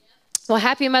Well,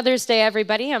 happy Mother's Day,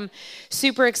 everybody. I'm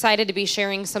super excited to be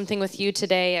sharing something with you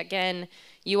today. Again,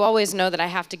 you always know that I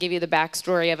have to give you the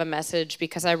backstory of a message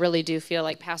because I really do feel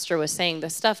like Pastor was saying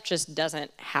this stuff just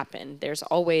doesn't happen. There's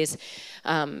always,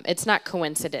 it's not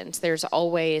coincidence. There's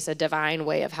always a divine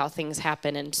way of how things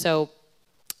happen. And so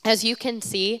as you can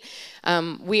see,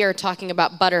 we are talking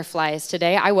about butterflies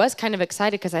today. I was kind of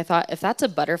excited because I thought if that's a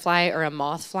butterfly or a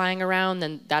moth flying around,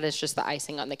 then that is just the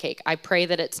icing on the cake. I pray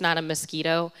that it's not a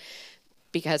mosquito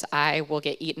because I will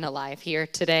get eaten alive here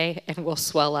today and will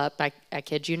swell up. I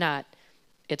kid you not.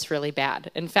 It's really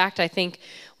bad. In fact, I think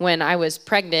when I was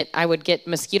pregnant, I would get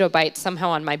mosquito bites somehow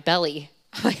on my belly.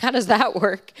 I'm like, how does that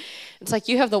work? It's like,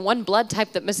 you have the one blood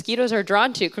type that mosquitoes are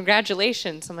drawn to.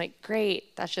 Congratulations. I'm like,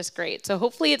 great. That's just great. So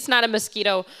hopefully it's not a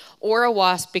mosquito or a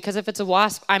wasp, because if it's a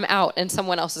wasp, I'm out and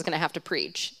someone else is going to have to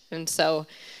preach. And so,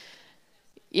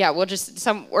 yeah, we're just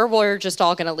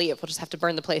all going to leave. We'll just have to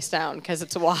burn the place down because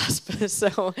it's a wasp.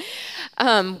 So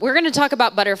we're going to talk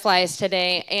about butterflies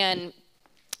today. And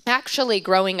actually,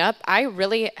 growing up, I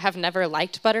really have never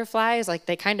liked butterflies. Like,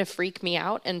 they kind of freak me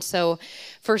out. And so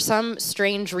for some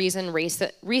strange reason,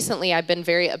 recently, I've been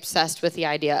very obsessed with the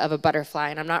idea of a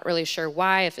butterfly. And I'm not really sure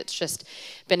why, if it's just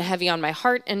been heavy on my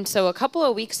heart. And so a couple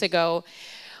of weeks ago,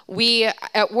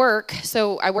 at work,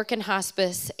 so I work in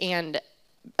hospice, and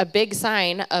a big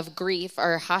sign of grief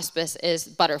or hospice is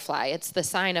butterfly. It's the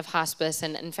sign of hospice.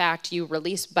 And in fact, you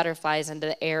release butterflies into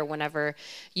the air whenever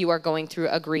you are going through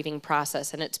a grieving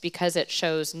process. And it's because it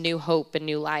shows new hope and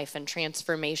new life and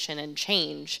transformation and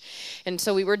change. And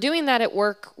so we were doing that at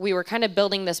work. We were kind of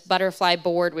building this butterfly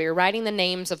board. We were writing the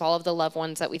names of all of the loved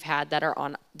ones that we've had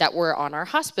that were on our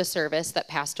hospice service that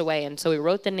passed away. And so we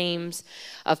wrote the names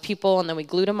of people, and then we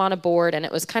glued them on a board. And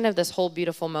it was kind of this whole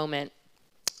beautiful moment.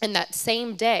 And that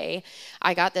same day,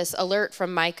 I got this alert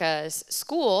from Micah's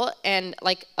school, and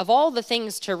like, of all the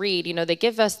things to read, they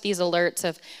give us these alerts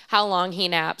of how long he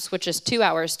naps, which is 2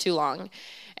 hours too long.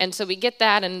 And so we get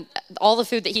that, and all the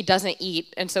food that he doesn't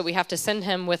eat, and so we have to send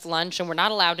him with lunch, and we're not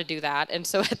allowed to do that. And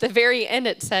so at the very end,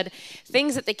 it said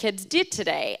things that the kids did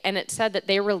today, and it said that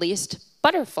they released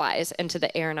butterflies into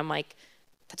the air, and I'm like,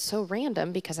 that's so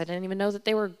random, because I didn't even know that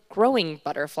they were growing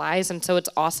butterflies. And so it's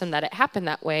awesome that it happened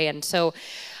that way. And so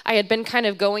I had been kind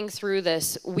of going through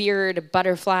this weird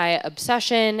butterfly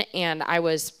obsession, and I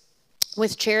was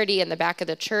with Charity in the back of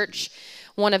the church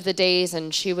one of the days,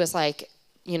 and she was like,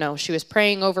 she was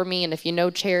praying over me. And if you know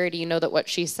Charity, you know that what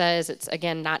she says, it's,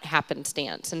 again, not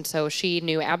happenstance. And so she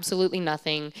knew absolutely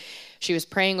nothing. She was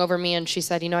praying over me, and she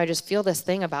said, I just feel this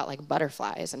thing about like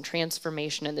butterflies and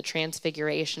transformation and the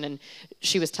transfiguration. And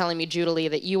she was telling me, Judalee,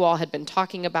 that you all had been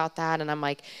talking about that. And I'm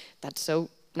like, that's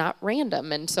so not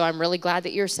random. And so I'm really glad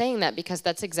that you're saying that, because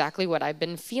that's exactly what I've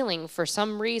been feeling for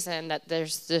some reason, that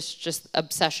there's this just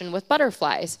obsession with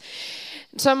butterflies.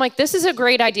 So I'm like, this is a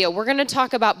great idea. We're going to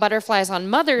talk about butterflies on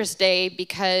Mother's Day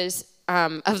because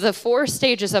of the 4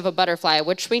 stages of a butterfly,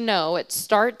 which we know it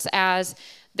starts as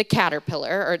the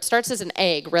caterpillar, or it starts as an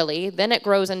egg, really. Then it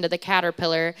grows into the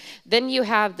caterpillar. Then you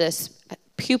have this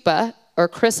pupa or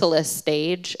chrysalis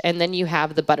stage, and then you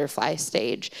have the butterfly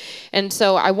stage. And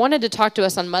so I wanted to talk to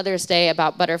us on Mother's Day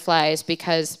about butterflies,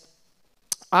 because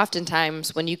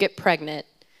oftentimes when you get pregnant,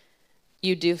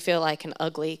 you do feel like an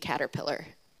ugly caterpillar.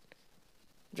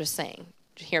 I'm just saying,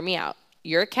 hear me out.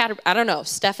 You're a caterpillar. I don't know.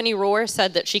 Stephanie Rohr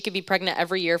said that she could be pregnant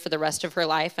every year for the rest of her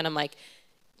life, and I'm like,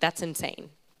 that's insane.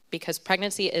 Because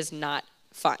pregnancy is not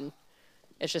fun.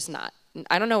 It's just not.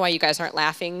 I don't know why you guys aren't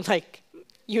laughing. Like,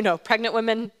 pregnant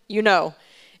women, It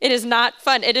is not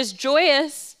fun. It is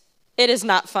joyous. It is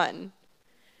not fun.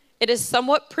 It is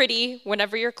somewhat pretty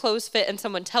whenever your clothes fit and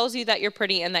someone tells you that you're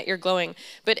pretty and that you're glowing.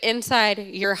 But inside,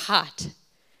 you're hot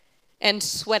and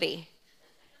sweaty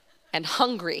and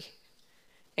hungry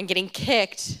and getting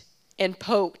kicked and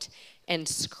poked and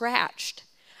scratched.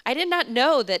 I did not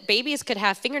know that babies could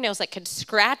have fingernails that could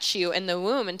scratch you in the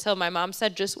womb until my mom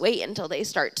said, just wait until they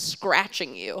start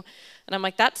scratching you. And I'm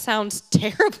like, that sounds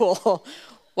terrible.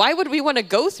 Why would we want to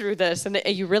go through this? And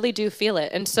you really do feel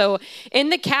it. And so in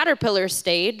the caterpillar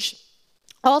stage,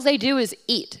 all they do is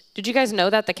eat. Did you guys know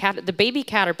that the baby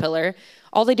caterpillar,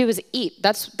 all they do is eat?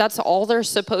 That's all they're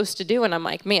supposed to do. And I'm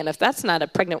like, man, if that's not a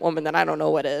pregnant woman, then I don't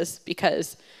know what is,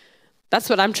 because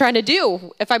that's what I'm trying to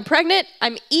do. If I'm pregnant,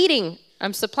 I'm eating.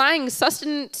 I'm supplying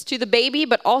sustenance to the baby,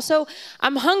 but also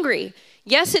I'm hungry.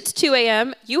 Yes, it's 2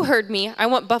 a.m. You heard me. I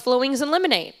want buffalo wings and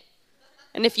lemonade.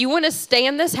 And if you want to stay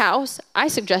in this house, I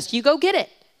suggest you go get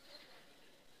it.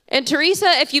 And Teresa,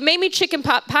 if you made me chicken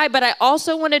pot pie, but I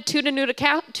also wanted tuna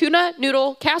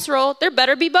noodle casserole, there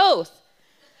better be both,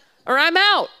 or I'm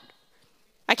out.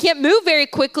 I can't move very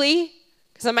quickly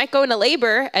Because I might go into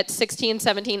labor at 16,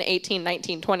 17, 18,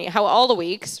 19, 20, how all the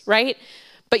weeks, right?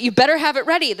 But you better have it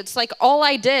ready. That's like all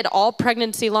I did all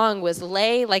pregnancy long was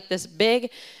lay like this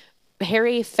big,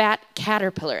 hairy, fat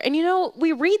caterpillar. And you know,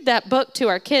 we read that book to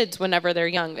our kids whenever they're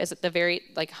young. Is it the very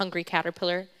like hungry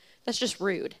caterpillar? That's just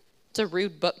rude. It's a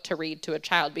rude book to read to a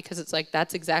child because it's like,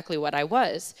 that's exactly what I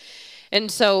was. And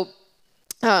so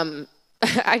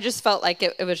I just felt like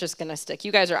it was just going to stick.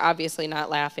 You guys are obviously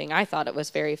not laughing. I thought it was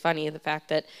very funny, the fact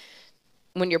that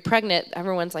when you're pregnant,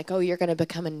 everyone's like, oh, you're going to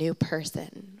become a new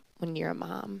person when you're a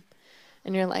mom.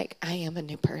 And you're like, I am a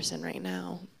new person right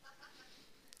now.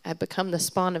 I've become the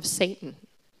spawn of Satan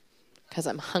because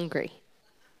I'm hungry.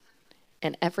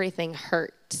 And everything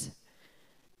hurts.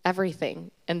 Everything.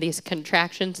 And these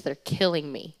contractions, they're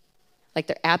killing me. Like,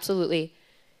 they're absolutely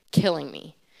killing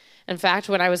me. In fact,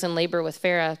 when I was in labor with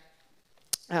Farah,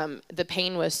 the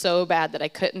pain was so bad that I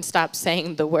couldn't stop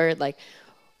saying the word like,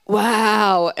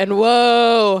 wow, and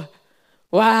whoa,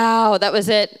 wow, that was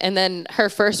it. And then her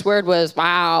first word was,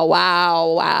 wow,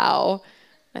 wow, wow.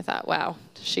 I thought, wow,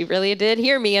 she really did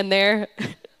hear me in there.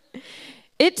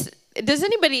 Did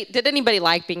anybody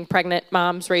like being pregnant?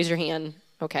 Moms, raise your hand.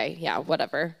 Okay, yeah,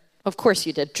 whatever. Of course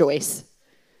you did, Joyce.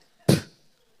 Of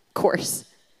course.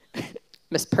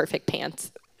 Miss Perfect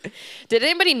Pants. Did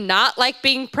anybody not like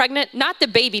being pregnant? Not the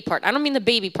baby part. I don't mean the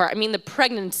baby part. I mean the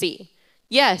pregnancy.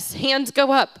 Yes, hands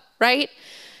go up, right?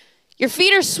 Your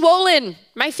feet are swollen.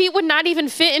 My feet would not even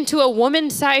fit into a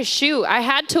woman-sized shoe. I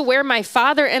had to wear my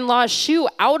father-in-law's shoe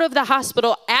out of the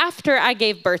hospital after I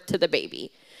gave birth to the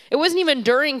baby. It wasn't even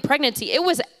during pregnancy. It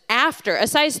was after. A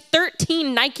size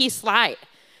 13 Nike slide.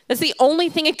 That's the only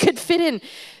thing it could fit in.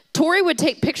 Tori would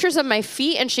take pictures of my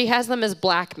feet, and she has them as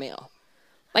blackmail.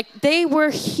 Like,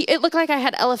 it looked like I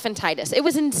had elephantitis. It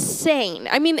was insane.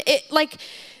 I mean, it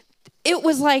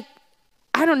was like,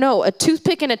 I don't know, a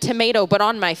toothpick and a tomato, but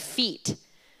on my feet.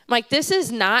 I'm like, this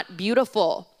is not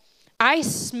beautiful. I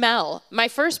smell. My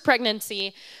first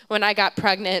pregnancy, when I got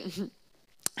pregnant,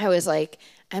 I was like,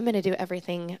 I'm going to do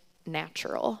everything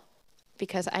natural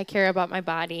because I care about my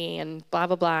body and blah,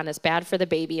 blah, blah, and it's bad for the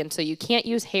baby. And so you can't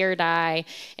use hair dye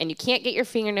and you can't get your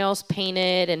fingernails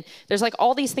painted. And there's like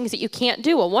all these things that you can't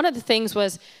do. Well, one of the things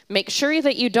was make sure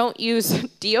that you don't use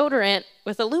deodorant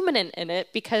with aluminum in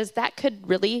it because that could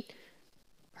really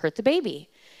hurt the baby.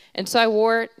 And so I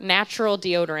wore natural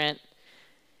deodorant.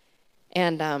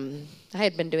 And I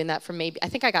had been doing that for I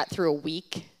think I got through a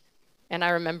week. And I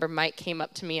remember Mike came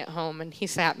up to me at home and he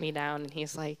sat me down and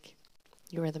he's like,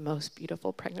 you are the most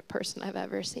beautiful pregnant person I've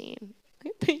ever seen.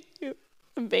 Like, thank you.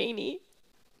 I'm veiny.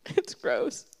 It's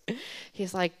gross.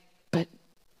 He's like, but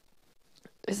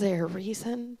is there a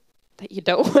reason that you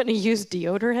don't want to use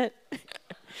deodorant?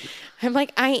 I'm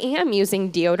like, I am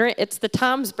using deodorant. It's the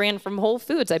Tom's brand from Whole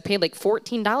Foods. I paid like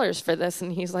 $14 for this.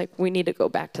 And he's like, we need to go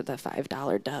back to the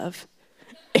 $5 Dove.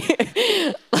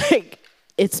 Like,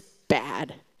 it's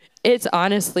bad. It's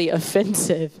honestly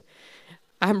offensive.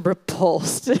 I'm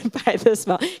repulsed by this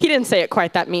smell. He didn't say it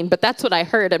quite that mean, but that's what I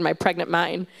heard in my pregnant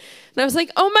mind. And I was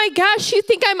like, oh my gosh, you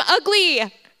think I'm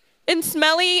ugly and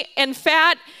smelly and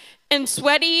fat and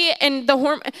sweaty and the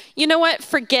hormone. You know what?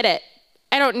 Forget it.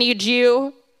 I don't need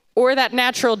you or that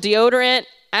natural deodorant.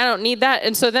 I don't need that.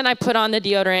 And so then I put on the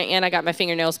deodorant and I got my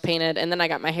fingernails painted and then I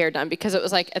got my hair done because it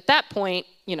was like, at that point,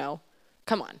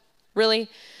 come on, really?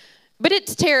 But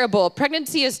it's terrible.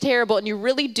 Pregnancy is terrible and you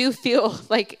really do feel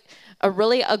like a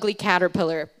really ugly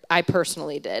caterpillar. I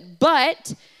personally did.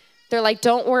 But they're like,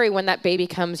 don't worry, when that baby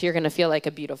comes, you're going to feel like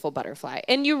a beautiful butterfly.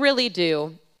 And you really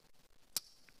do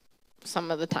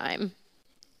some of the time,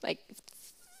 like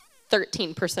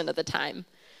 13% of the time.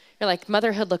 You're like,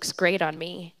 motherhood looks great on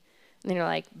me. And then you're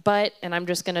like, and I'm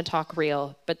just going to talk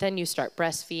real. But then you start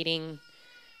breastfeeding,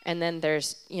 and then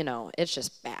there's, it's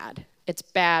just bad. It's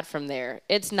bad from there.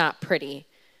 It's not pretty.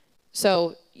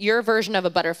 So your version of a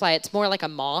butterfly, it's more like a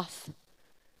moth.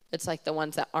 It's like the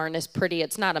ones that aren't as pretty.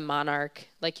 It's not a monarch.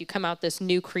 Like you come out this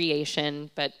new creation,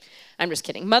 but I'm just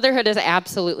kidding. Motherhood is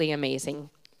absolutely amazing.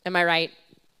 Am I right?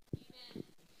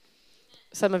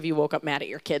 Some of you woke up mad at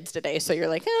your kids today, so you're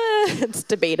like, it's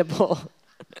debatable.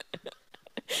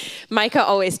 Micah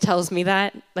always tells me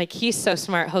that. Like, he's so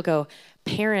smart. He'll go,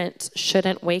 parents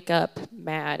shouldn't wake up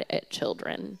mad at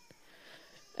children.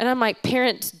 And I'm like,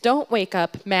 parents don't wake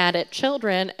up mad at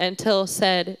children until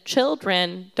said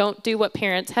children don't do what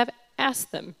parents have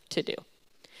asked them to do.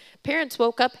 Parents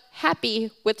woke up happy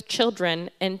with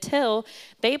children until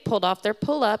they pulled off their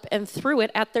pull-up and threw it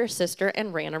at their sister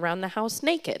and ran around the house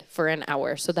naked for an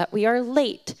hour so that we are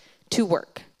late to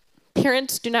work.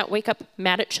 Parents do not wake up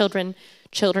mad at children.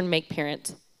 Children make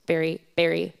parents very,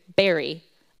 very, very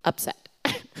upset.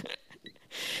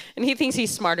 And he thinks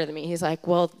he's smarter than me. He's like,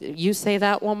 well, you say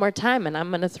that one more time and I'm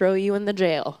going to throw you in the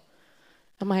jail.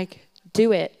 I'm like,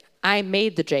 do it. I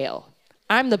made the jail.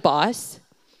 I'm the boss.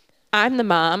 I'm the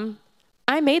mom.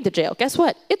 I made the jail. Guess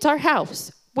what? It's our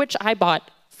house, which I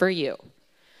bought for you.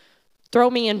 Throw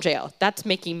me in jail. That's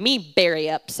making me very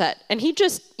upset. And he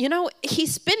just, he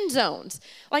spin zones.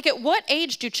 Like, at what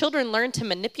age do children learn to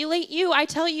manipulate you? I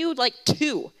tell you, like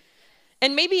 2.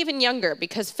 And maybe even younger,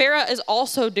 because Farah is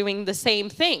also doing the same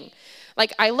thing.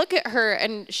 Like, I look at her,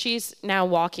 and she's now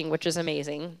walking, which is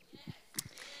amazing.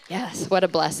 Yes, what a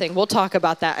blessing. We'll talk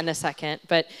about that in a second.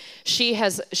 But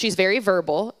she's very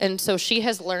verbal, and so she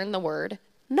has learned the word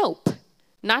nope.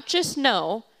 Not just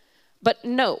no, but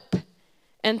nope.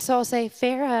 And so I'll say,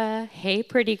 Farah, hey,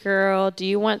 pretty girl, do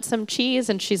you want some cheese?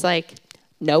 And she's like,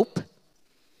 nope.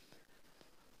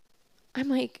 I'm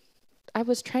like, I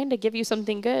was trying to give you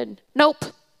something good. Nope,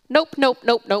 nope, nope,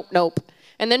 nope, nope, nope.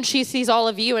 And then she sees all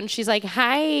of you, and she's like,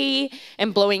 hi,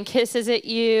 and blowing kisses at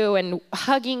you, and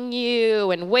hugging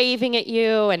you, and waving at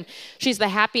you, and she's the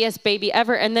happiest baby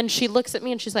ever. And then she looks at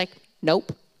me, and she's like,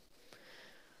 nope.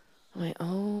 I'm like,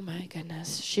 oh my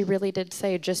goodness. She really did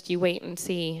say, just you wait and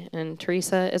see. And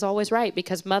Teresa is always right,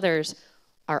 because mothers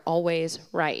are always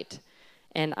right.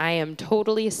 And I am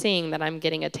totally seeing that I'm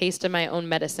getting a taste of my own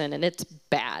medicine, and it's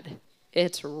bad.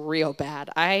 It's real bad.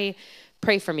 I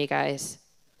pray for me, guys,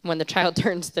 when the child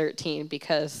turns 13,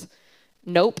 because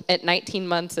nope at 19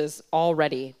 months is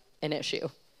already an issue.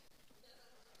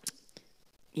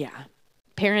 Yeah.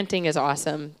 Parenting is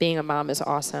awesome. Being a mom is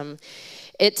awesome.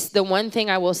 It's the one thing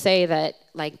I will say that,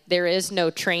 like, there is no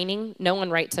training. No one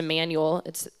writes a manual.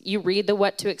 It's you read the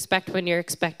what to expect when you're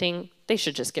expecting. They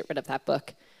should just get rid of that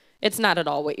book. It's not at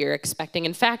all what you're expecting.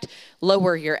 In fact,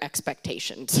 lower your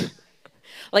expectations.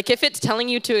 Like, if it's telling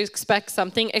you to expect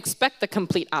something, expect the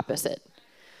complete opposite.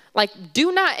 Like,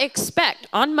 do not expect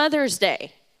on Mother's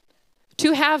Day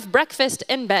to have breakfast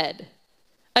in bed.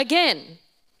 Again,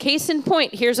 case in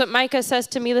point, here's what Micah says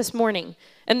to me this morning.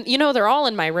 And, they're all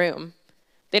in my room.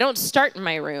 They don't start in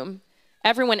my room.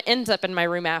 Everyone ends up in my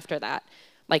room after that.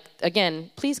 Like,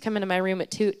 again, please come into my room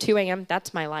at 2 a.m.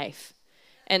 That's my life.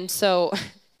 And so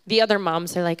the other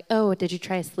moms are like, oh, did you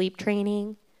try sleep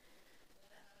training?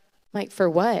 Like, for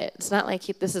what? It's not like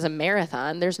this is a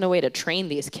marathon. There's no way to train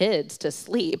these kids to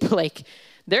sleep. Like,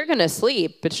 they're going to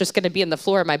sleep. It's just going to be in the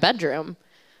floor of my bedroom.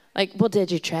 Like, well,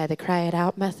 did you try the cry it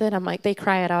out method? I'm like, they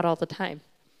cry it out all the time.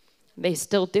 They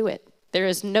still do it. There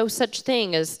is no such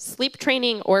thing as sleep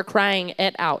training or crying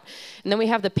it out. And then we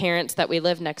have the parents that we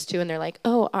live next to, and they're like,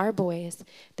 oh, our boys,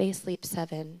 they sleep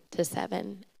 7 to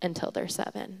 7 until they're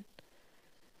 7.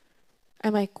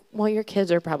 I'm like, well, your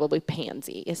kids are probably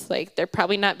pansies. Like, they're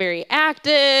probably not very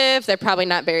active. They're probably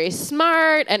not very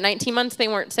smart. At 19 months, they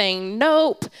weren't saying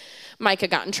nope. Micah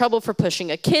got in trouble for pushing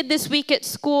a kid this week at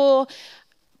school.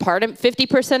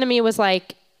 50% of me was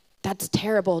like, that's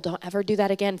terrible. Don't ever do that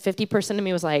again. 50% of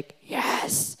me was like,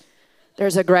 yes,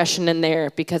 there's aggression in there.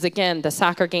 Because, again, the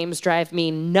soccer games drive me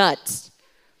nuts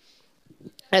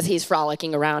as he's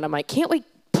frolicking around. I'm like, can't we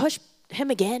push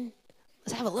him again?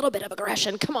 Let's have a little bit of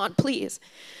aggression. Come on, please.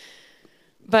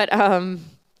 But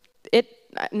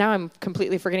now I'm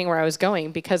completely forgetting where I was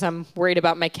going because I'm worried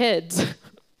about my kids.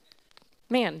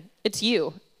 Man, it's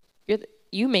you.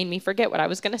 You made me forget what I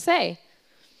was going to say.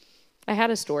 I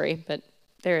had a story, but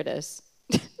there it is.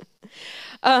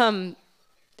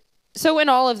 So in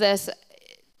all of this,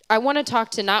 I want to talk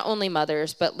to not only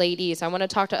mothers, but ladies. I want to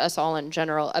talk to us all in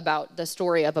general about the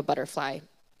story of a butterfly.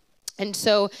 And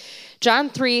so John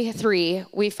 3:3,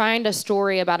 we find a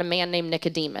story about a man named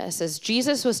Nicodemus. As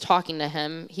Jesus was talking to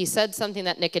him, he said something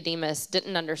that Nicodemus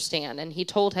didn't understand. And he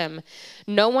told him,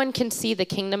 no one can see the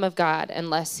kingdom of God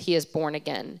unless he is born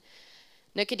again.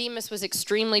 Nicodemus was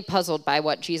extremely puzzled by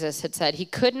what Jesus had said. He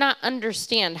could not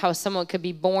understand how someone could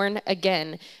be born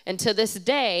again. And to this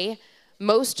day,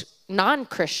 most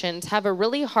non-Christians have a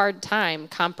really hard time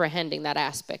comprehending that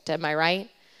aspect. Am I right?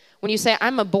 When you say,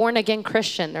 I'm a born-again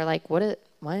Christian, they're like, what?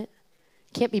 You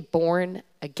can't be born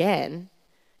again.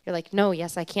 You're like, no,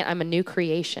 yes, I can't. I'm a new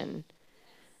creation.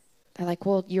 They're like,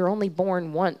 well, you're only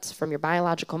born once from your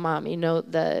biological mom.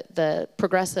 The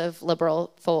progressive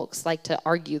liberal folks like to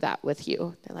argue that with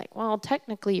you. They're like, well,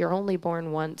 technically you're only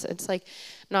born once. It's like,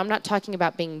 no, I'm not talking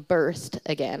about being birthed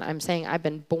again. I'm saying I've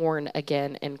been born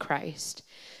again in Christ.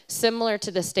 Similar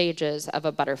to the stages of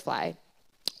a butterfly.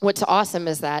 What's awesome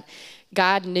is that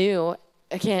God knew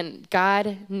in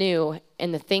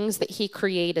the things that he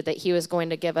created that he was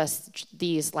going to give us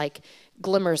these like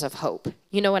glimmers of hope.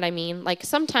 You know what I mean? Like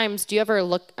sometimes, do you ever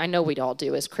look, I know we all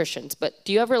do as Christians, but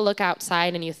do you ever look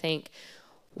outside and you think,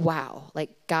 wow, like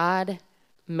God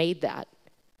made that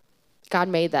God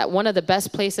made that. One of the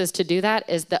best places to do that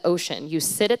is the ocean. You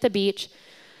sit at the beach.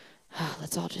 Oh,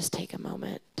 let's all just take a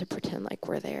moment to pretend like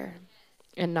we're there.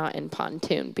 And not in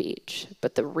Pontoon Beach,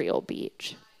 but the real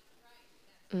beach.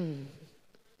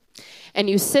 And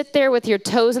you sit there with your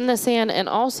toes in the sand and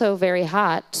also very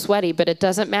hot, sweaty, but it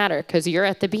doesn't matter because you're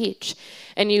at the beach.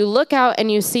 And you look out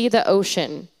and you see the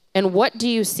ocean. And what do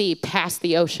you see past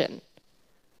the ocean?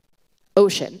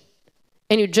 Ocean.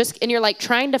 And you're like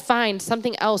trying to find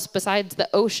something else besides the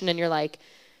ocean, and you're like,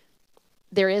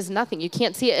 there is nothing. You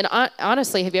can't see it. And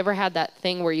honestly, have you ever had that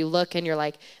thing where you look and you're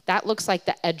like, that looks like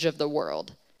the edge of the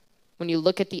world? When you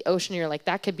look at the ocean, you're like,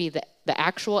 that could be the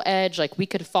actual edge. Like, we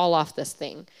could fall off this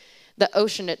thing. The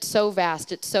ocean, it's so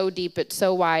vast, it's so deep, it's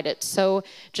so wide, it's so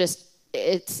just,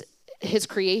 it's his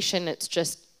creation, it's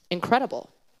just incredible.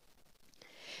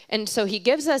 And so he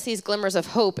gives us these glimmers of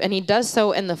hope, and he does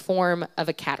so in the form of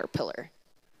a caterpillar.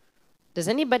 Does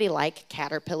anybody like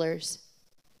caterpillars?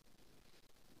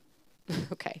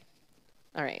 Okay.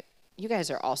 All right. You guys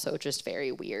are also just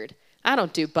very weird. I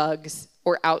don't do bugs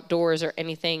or outdoors or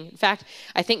anything. In fact,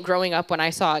 I think growing up when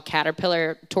I saw a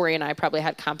caterpillar, Tori and I probably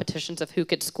had competitions of who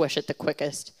could squish it the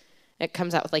quickest. It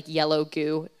comes out with like yellow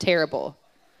goo. Terrible.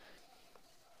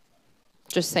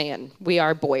 Just saying, we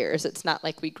are boyers. It's not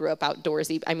like we grew up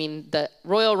outdoorsy. I mean, the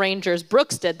Royal Rangers,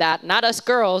 Brooks did that, not us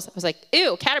girls. I was like,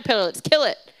 ew, caterpillar, let's kill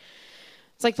it.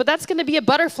 It's like, but that's going to be a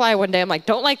butterfly one day. I'm like,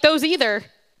 don't like those either.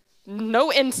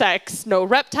 No insects, no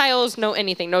reptiles, no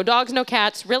anything. No dogs, no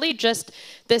cats. Really just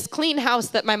this clean house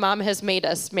that my mom has made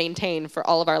us maintain for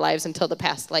all of our lives until the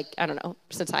past, like, I don't know,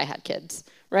 since I had kids,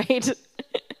 right?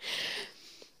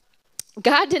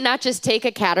 God did not just take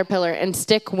a caterpillar and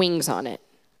stick wings on it.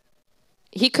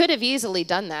 He could have easily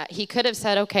done that. He could have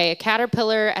said, okay, a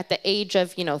caterpillar at the age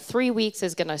of, 3 weeks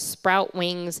is going to sprout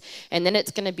wings, and then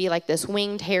it's going to be like this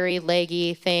winged, hairy,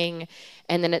 leggy thing,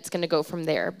 and then it's going to go from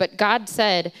there. But God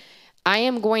said, I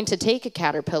am going to take a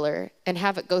caterpillar and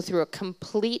have it go through a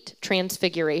complete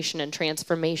transfiguration and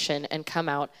transformation and come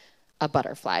out a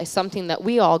butterfly, something that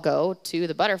we all go to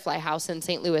the butterfly house in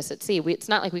St. Louis at Sea. It's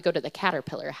not like we go to the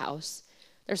caterpillar house.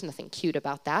 There's nothing cute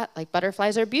about that. Like,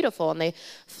 butterflies are beautiful and they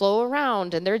flow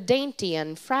around and they're dainty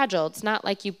and fragile. It's not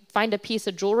like you find a piece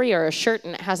of jewelry or a shirt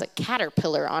and it has a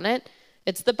caterpillar on it.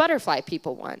 It's the butterfly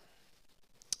people want.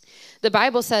 The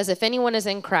Bible says if anyone is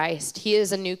in Christ, he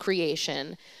is a new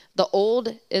creation. The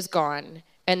old is gone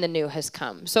and the new has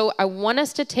come. So I want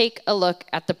us to take a look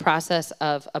at the process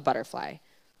of a butterfly.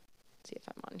 Let's see if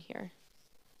I'm on here.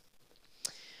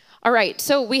 All right,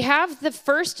 so we have the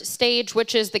first stage,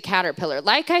 which is the caterpillar.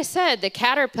 Like I said, the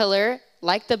caterpillar,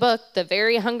 like the book, The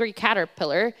Very Hungry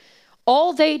Caterpillar,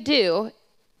 all they do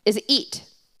is eat.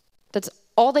 That's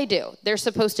all they do. They're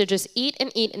supposed to just eat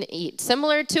and eat and eat.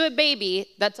 Similar to a baby,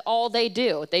 that's all they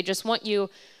do. They just want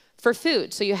you for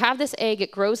food. So you have this egg,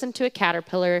 it grows into a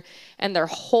caterpillar, and their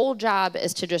whole job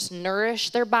is to just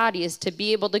nourish their bodies to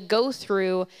be able to go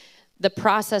through the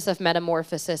process of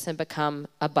metamorphosis and become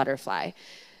a butterfly.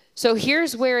 So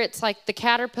here's where it's like the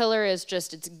caterpillar is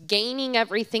just, it's gaining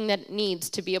everything that it needs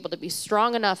to be able to be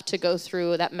strong enough to go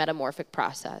through that metamorphic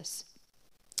process.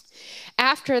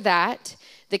 After that,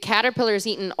 the caterpillar has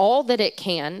eaten all that it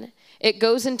can. It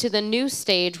goes into the new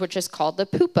stage, which is called the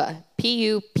pupa,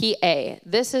 P-U-P-A.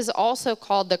 This is also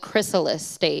called the chrysalis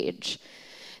stage.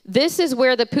 This is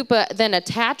where the pupa then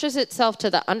attaches itself to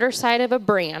the underside of a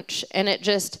branch, and it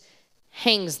just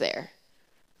hangs there.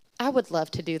 I would love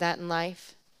to do that in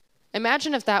life.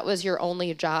 Imagine if that was your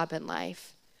only job in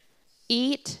life.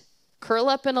 Eat, curl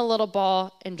up in a little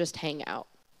ball, and just hang out.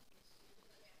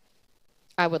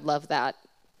 I would love that.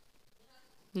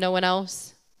 No one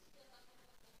else?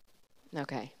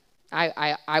 Okay.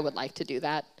 I would like to do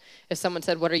that. If someone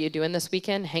said, what are you doing this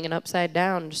weekend? Hanging upside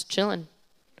down, just chilling.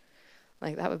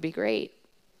 Like, that would be great.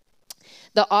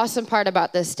 The awesome part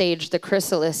about this stage, the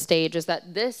chrysalis stage, is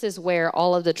that this is where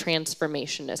all of the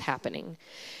transformation is happening.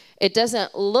 It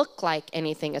doesn't look like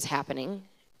anything is happening.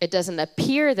 It doesn't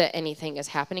appear that anything is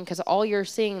happening because all you're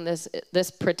seeing is this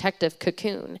protective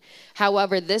cocoon.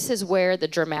 However, this is where the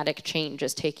dramatic change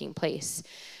is taking place.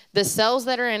 The cells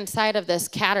that are inside of this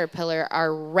caterpillar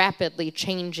are rapidly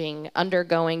changing,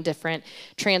 undergoing different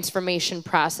transformation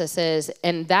processes.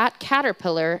 And that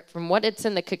caterpillar, from what it's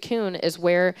in the cocoon, is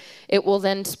where it will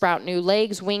then sprout new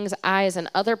legs, wings, eyes, and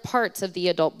other parts of the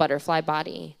adult butterfly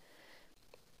body.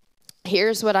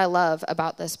 Here's what I love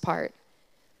about this part.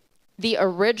 The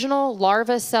original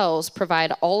larva cells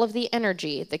provide all of the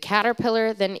energy. The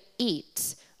caterpillar then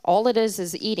eats. All it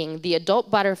is eating. The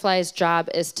adult butterfly's job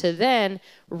is to then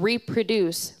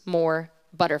reproduce more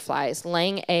butterflies,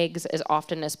 laying eggs as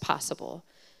often as possible.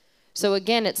 So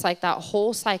again, it's like that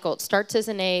whole cycle. It starts as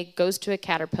an egg, goes to a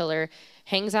caterpillar,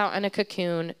 hangs out in a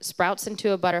cocoon, sprouts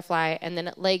into a butterfly, and then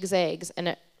it lays eggs, and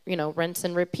it, rinse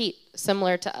and repeat.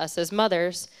 Similar to us as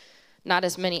mothers, not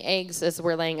as many eggs as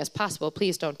we're laying as possible.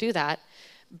 Please don't do that.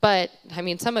 But,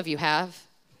 some of you have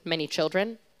many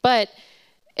children, but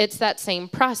it's that same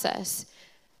process.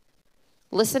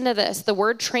 Listen to this. The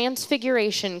word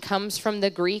transfiguration comes from the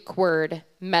Greek word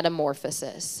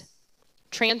metamorphosis.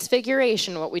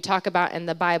 Transfiguration, what we talk about in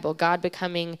the Bible, God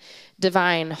becoming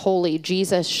divine, holy,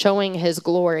 Jesus showing his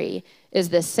glory, is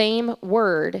the same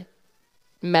word,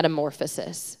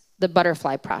 metamorphosis, the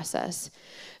butterfly process.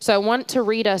 So I want to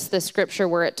read us the scripture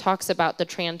where it talks about the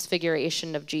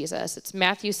transfiguration of Jesus. It's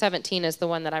Matthew 17 is the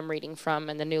one that I'm reading from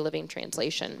in the New Living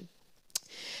Translation.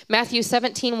 Matthew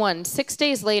 17:1, 6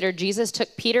 days later, Jesus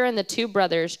took Peter and the two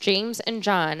brothers, James and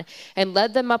John, and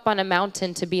led them up on a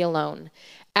mountain to be alone.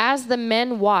 As the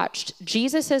men watched,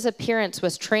 Jesus' appearance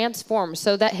was transformed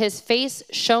so that his face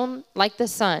shone like the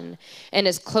sun and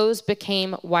his clothes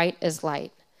became white as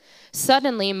light.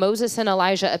 Suddenly, Moses and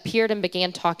Elijah appeared and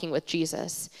began talking with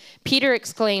Jesus. Peter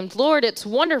exclaimed, "Lord, it's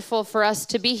wonderful for us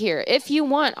to be here. If you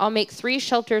want, I'll make 3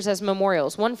 shelters as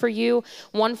memorials, one for you,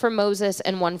 one for Moses,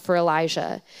 and one for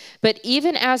Elijah." But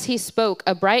even as he spoke,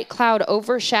 a bright cloud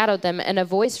overshadowed them, and a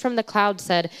voice from the cloud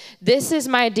said, "This is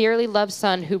my dearly loved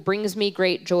son who brings me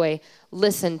great joy.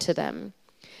 Listen to them."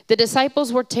 The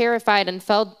disciples were terrified and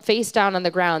fell face down on the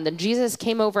ground. Then Jesus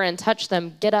came over and touched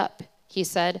them. "Get up," he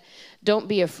said. "Don't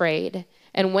be afraid."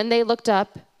 And when they looked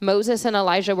up, Moses and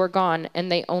Elijah were gone,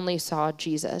 and they only saw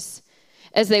Jesus.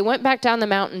 As they went back down the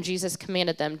mountain, Jesus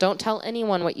commanded them, "Don't tell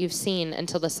anyone what you've seen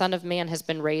until the Son of Man has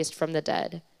been raised from the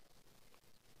dead."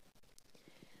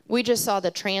 We just saw the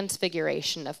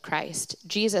transfiguration of Christ.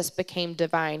 Jesus became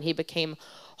divine. He became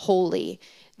holy.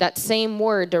 That same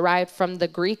word derived from the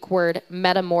Greek word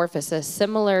metamorphosis,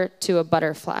 similar to a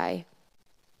butterfly.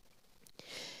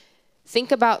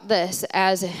 Think about this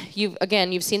as you've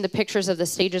seen the pictures of the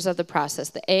stages of the process,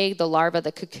 the egg, the larva,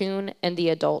 the cocoon, and the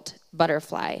adult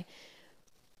butterfly.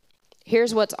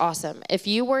 Here's what's awesome. If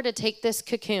you were to take this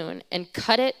cocoon and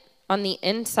cut it on the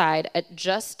inside at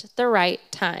just the right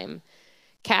time,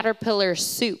 caterpillar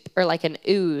soup or like an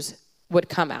ooze would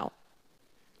come out.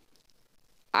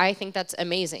 I think that's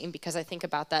amazing because I think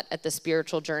about that at the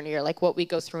spiritual journey or like what we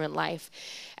go through in life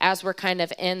as we're kind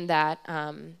of in that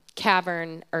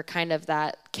cavern or kind of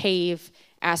that cave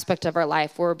aspect of our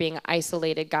life where we're being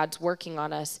isolated. God's working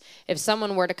on us. If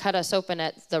someone were to cut us open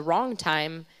at the wrong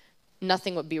time,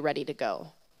 nothing would be ready to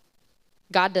go.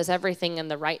 God does everything in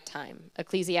the right time.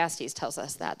 Ecclesiastes tells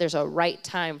us that. There's a right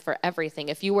time for everything.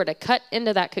 If you were to cut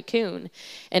into that cocoon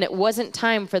and it wasn't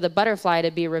time for the butterfly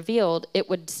to be revealed, it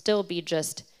would still be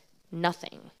just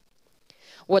nothing.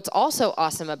 What's also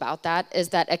awesome about that is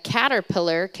that a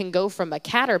caterpillar can go from a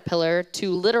caterpillar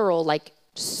to literal like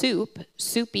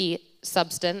soupy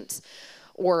substance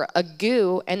or a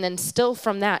goo, and then still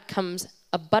from that comes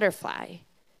a butterfly.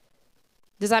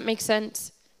 Does that make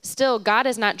sense? Still, God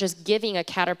is not just giving a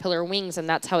caterpillar wings and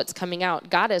that's how it's coming out.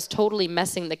 God is totally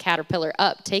messing the caterpillar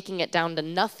up, taking it down to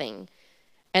nothing,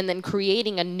 and then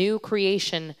creating a new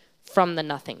creation from the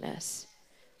nothingness.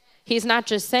 He's not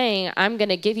just saying, I'm going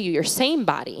to give you your same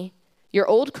body, your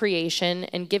old creation,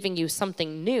 and giving you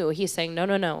something new. He's saying,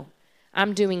 no.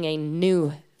 I'm doing a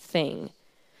new thing.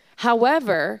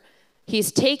 However,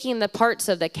 he's taking the parts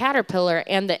of the caterpillar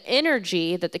and the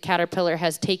energy that the caterpillar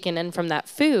has taken in from that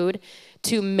food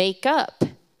to make up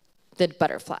the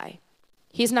butterfly.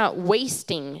 He's not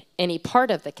wasting any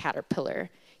part of the caterpillar.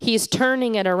 He's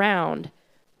turning it around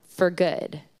for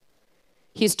good.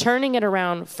 He's turning it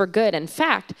around for good. In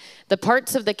fact, the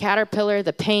parts of the caterpillar,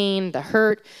 the pain, the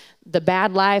hurt, the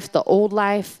bad life, the old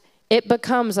life, it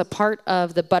becomes a part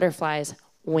of the butterfly's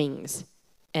wings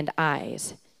and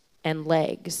eyes and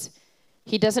legs.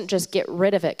 He doesn't just get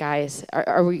rid of it, guys.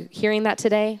 Are we hearing that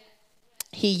today?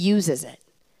 He uses it.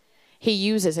 He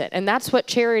uses it. And that's what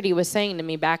Charity was saying to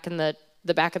me back in the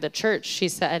back of the church. She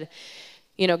said,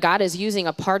 God is using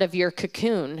a part of your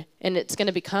cocoon, and it's going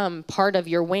to become part of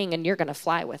your wing, and you're going to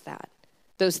fly with that.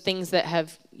 Those things that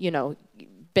have,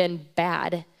 been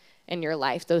bad in your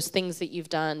life, those things that you've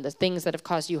done, the things that have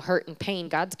caused you hurt and pain,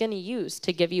 God's going to use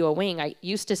to give you a wing. I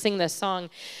used to sing this song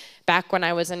back when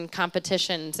I was in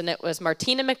competitions, and it was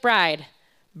Martina McBride,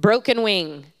 Broken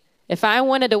Wing. If I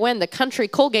wanted to win the Country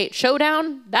Colgate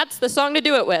Showdown, that's the song to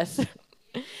do it with.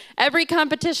 Every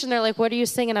competition, they're like, what are you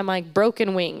singing? I'm like,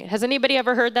 Broken Wing. Has anybody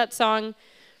ever heard that song?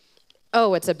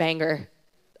 Oh, it's a banger.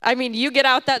 I mean, you get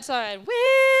out that song,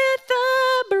 with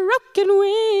a broken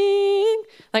wing.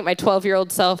 Like my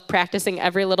 12-year-old self practicing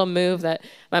every little move that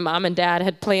my mom and dad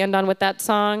had planned on with that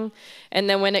song. And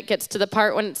then when it gets to the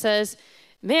part when it says,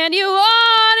 man, you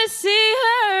want to see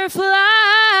her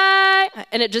fly.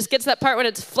 And it just gets that part when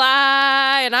it's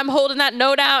fly, and I'm holding that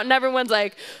note out, and everyone's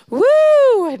like,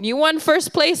 woo, and you won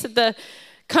first place at the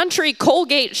Country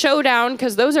Colgate Showdown,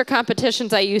 because those are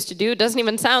competitions I used to do. It doesn't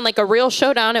even sound like a real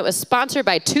showdown. It was sponsored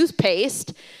by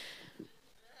toothpaste.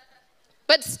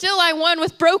 But still, I won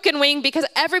with Broken Wing because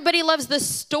everybody loves the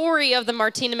story of the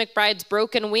Martina McBride's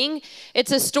Broken Wing.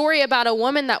 It's a story about a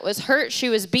woman that was hurt, she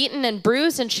was beaten and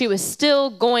bruised, and she was still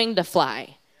going to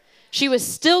fly. She was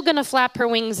still going to flap her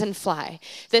wings and fly.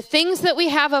 The things that we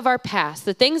have of our past,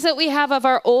 the things that we have of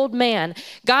our old man,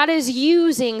 God is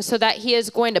using so that he is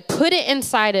going to put it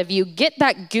inside of you, get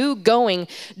that goo going,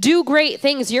 do great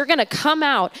things. You're going to come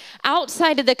out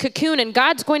outside of the cocoon, and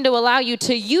God's going to allow you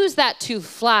to use that to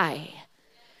fly.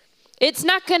 It's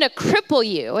not going to cripple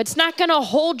you. It's not going to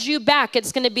hold you back.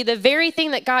 It's going to be the very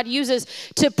thing that God uses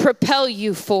to propel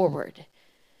you forward.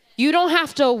 You don't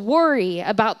have to worry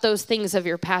about those things of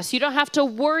your past. You don't have to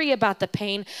worry about the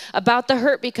pain, about the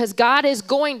hurt, because God is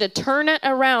going to turn it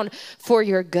around for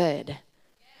your good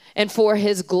and for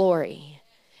his glory.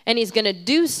 And he's going to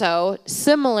do so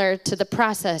similar to the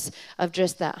process of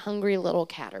just that hungry little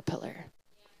caterpillar,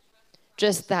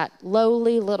 just that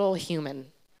lowly little human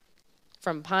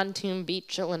from Pontoon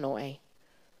Beach, Illinois,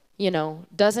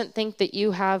 doesn't think that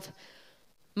you have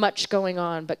much going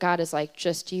on, but God is like,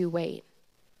 just you wait.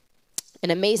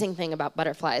 An amazing thing about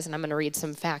butterflies, and I'm going to read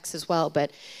some facts as well,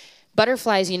 but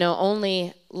butterflies,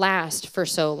 only last for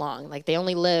so long. Like they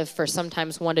only live for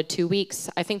sometimes 1 to 2 weeks.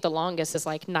 I think the longest is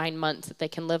like 9 months that they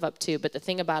can live up to. But the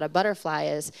thing about a butterfly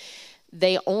is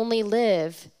they only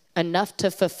live enough to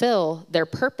fulfill their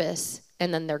purpose,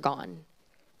 and then they're gone.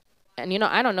 And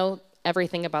I don't know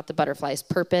everything about the butterfly's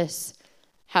purpose.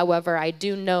 However, I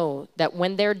do know that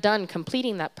when they're done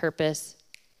completing that purpose,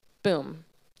 boom,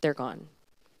 they're gone.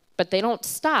 But they don't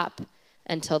stop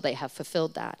until they have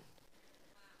fulfilled that.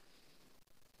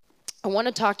 I want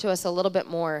to talk to us a little bit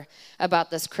more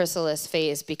about this chrysalis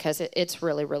phase because it's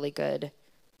really, really good.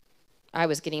 I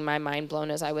was getting my mind blown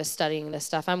as I was studying this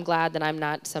stuff. I'm glad that I'm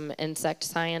not some insect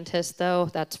scientist, though,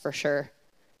 that's for sure.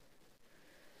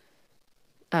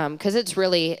 Because it's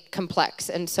really complex.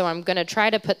 And so I'm going to try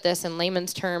to put this in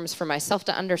layman's terms for myself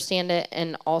to understand it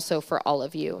and also for all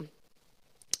of you.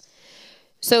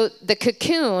 So the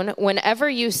cocoon, whenever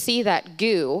you see that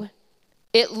goo,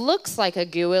 it looks like a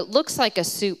goo, it looks like a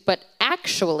soup, but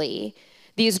actually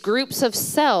these groups of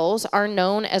cells are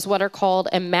known as what are called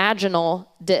imaginal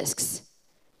discs.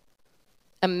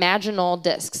 Imaginal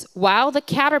discs. While the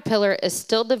caterpillar is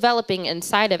still developing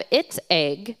inside of its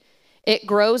egg, it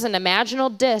grows an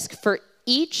imaginal disc for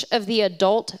each of the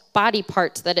adult body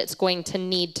parts that it's going to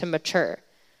need to mature.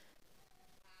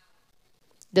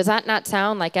 Does that not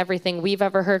sound like everything we've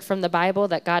ever heard from the Bible,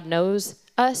 that God knows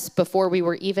us before we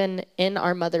were even in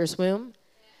our mother's womb?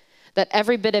 That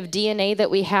every bit of DNA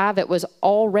that we have, it was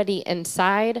already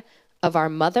inside of our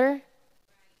mother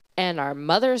and our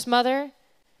mother's mother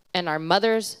and our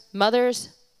mother's mother's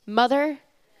mother.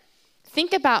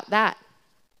 Think about that.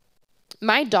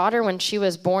 My daughter, when she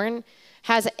was born,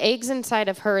 has eggs inside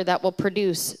of her that will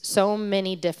produce so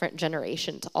many different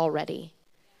generations already.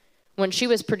 When she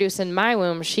was produced in my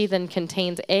womb, she then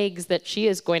contains eggs that she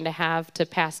is going to have to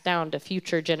pass down to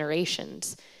future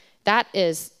generations. That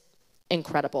is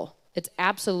incredible. It's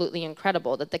absolutely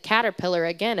incredible that the caterpillar,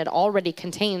 again, it already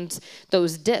contains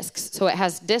those discs. So it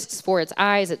has discs for its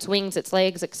eyes, its wings, its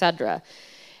legs, etc.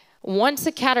 Once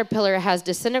a caterpillar has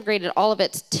disintegrated all of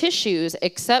its tissues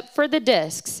except for the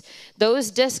discs, those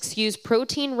discs use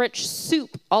protein-rich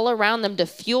soup all around them to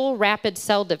fuel rapid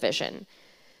cell division.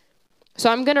 So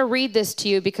I'm going to read this to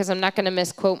you because I'm not going to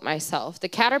misquote myself. The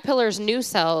caterpillar's new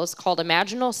cells, called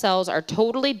imaginal cells, are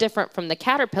totally different from the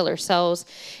caterpillar cells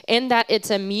in that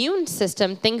its immune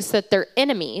system thinks that they're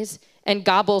enemies and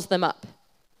gobbles them up.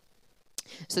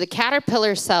 So the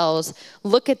caterpillar cells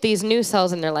look at these new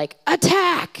cells and they're like,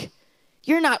 attack!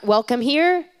 You're not welcome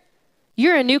here.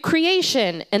 You're a new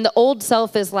creation. And the old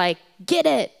self is like, get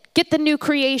it. Get the new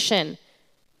creation.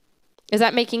 Is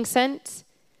that making sense?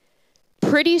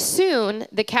 Pretty soon,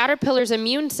 the caterpillar's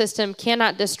immune system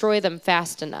cannot destroy them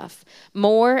fast enough.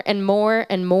 More and more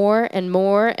and more and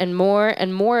more and more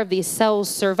and more of these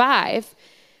cells survive,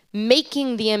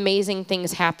 making the amazing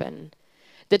things happen.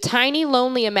 The tiny,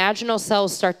 lonely, imaginal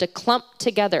cells start to clump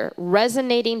together,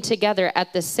 resonating together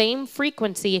at the same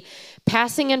frequency,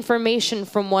 passing information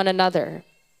from one another.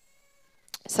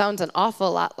 Sounds an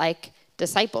awful lot like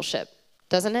discipleship,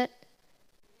 doesn't it?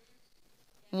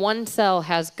 One cell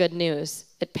has good news.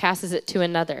 It passes it to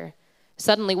another.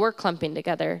 Suddenly we're clumping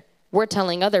together. We're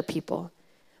telling other people.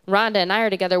 Rhonda and I are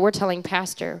together. We're telling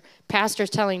Pastor. Pastor's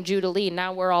telling Judah.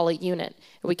 Now we're all a unit.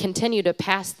 We continue to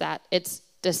pass that. It's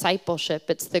discipleship.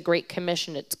 It's the Great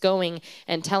Commission. It's going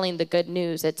and telling the good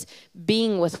news. It's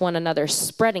being with one another,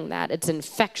 spreading that. It's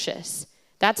infectious.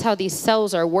 That's how these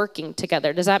cells are working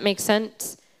together. Does that make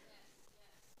sense?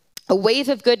 A wave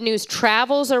of good news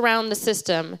travels around the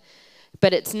system,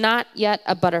 but it's not yet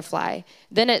a butterfly.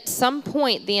 Then at some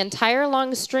point, the entire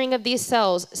long string of these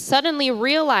cells suddenly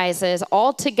realizes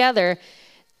all together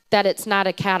that it's not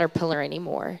a caterpillar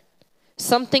anymore.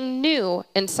 Something new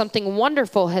and something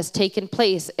wonderful has taken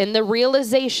place, and the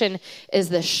realization is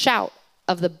the shout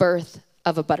of the birth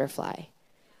of a butterfly.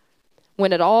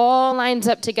 When it all lines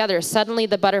up together, suddenly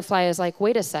the butterfly is like,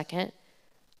 wait a second,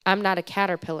 I'm not a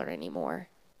caterpillar anymore.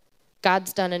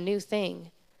 God's done a new thing.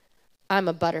 I'm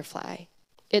a butterfly.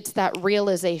 It's that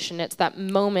realization. It's that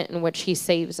moment in which he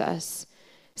saves us.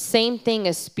 Same thing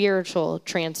as spiritual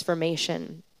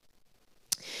transformation.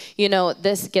 You know,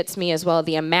 this gets me as well.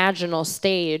 The imaginal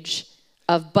stage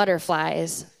of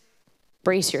butterflies,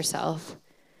 brace yourself,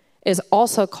 is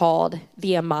also called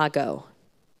the imago.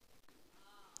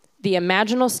 The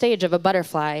imaginal stage of a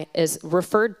butterfly is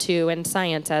referred to in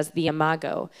science as the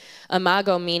imago.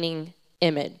 Imago meaning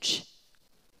image.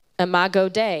 Imago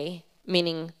Dei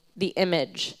meaning the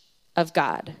image of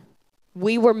God.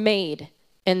 We were made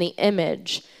in the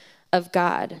image of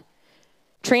God.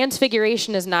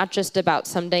 Transfiguration is not just about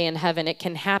someday in heaven. It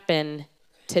can happen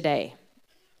today.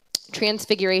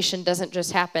 Transfiguration doesn't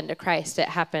just happen to Christ. It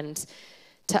happens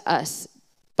to us.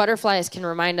 Butterflies can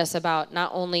remind us about not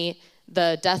only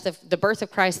the birth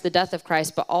of Christ, the death of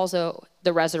Christ, but also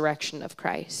the resurrection of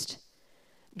Christ.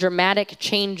 Dramatic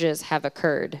changes have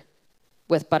occurred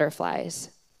with butterflies.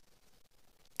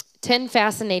 10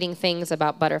 fascinating things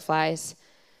about butterflies,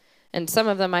 and some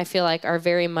of them I feel like are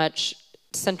very much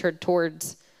centered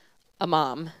towards a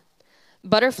mom.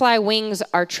 Butterfly wings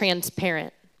are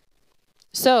transparent.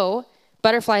 So,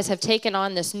 butterflies have taken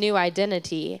on this new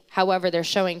identity. However, they're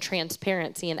showing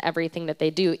transparency in everything that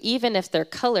they do. Even if they're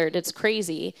colored, it's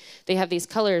crazy. They have these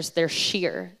colors, they're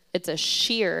sheer. It's a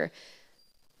sheer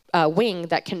wing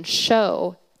that can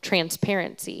show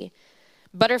transparency.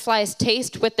 Butterflies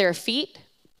taste with their feet.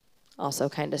 Also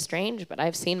kind of strange, but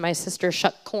I've seen my sister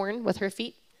shuck corn with her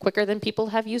feet quicker than people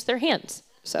have used their hands.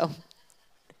 So,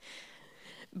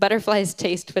 butterflies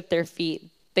taste with their feet.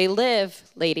 They live,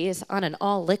 ladies, on an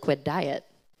all-liquid diet.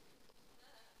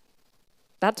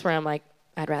 That's where I'm like,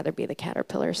 I'd rather be the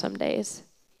caterpillar some days.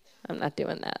 I'm not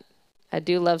doing that. I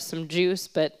do love some juice,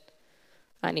 but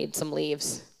I need some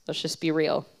leaves. Let's just be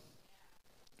real.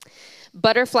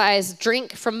 Butterflies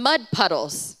drink from mud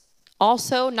puddles.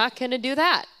 Also not going to do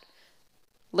that.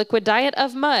 Liquid diet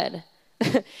of mud.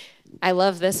 I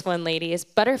love this one, ladies.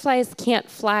 Butterflies can't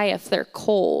fly if they're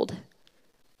cold.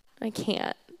 I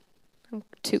can't. I'm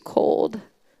too cold.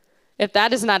 If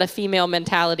that is not a female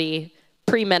mentality,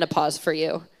 pre-menopause for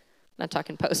you. I'm not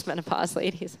talking post-menopause,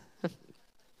 ladies.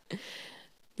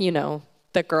 You know,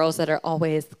 the girls that are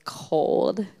always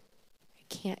cold. I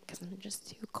can't because I'm just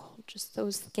too cold. Just so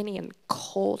skinny and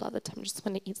cold all the time. Just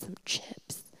want to eat some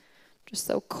chips. Just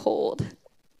so cold.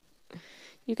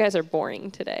 You guys are boring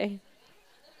today.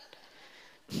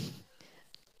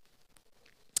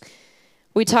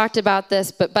 We talked about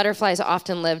this, but butterflies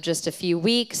often live just a few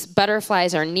weeks.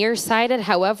 Butterflies are nearsighted.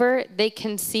 However, they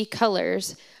can see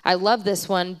colors. I love this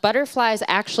one. Butterflies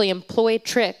actually employ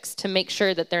tricks to make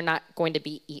sure that they're not going to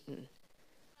be eaten,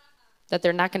 that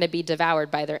they're not going to be devoured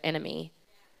by their enemy.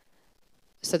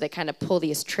 So they kind of pull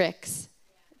these tricks.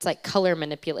 It's like color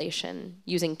manipulation,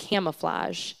 using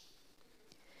camouflage.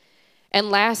 And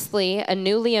lastly, a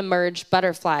newly emerged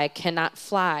butterfly cannot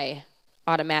fly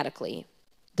automatically.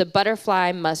 The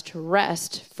butterfly must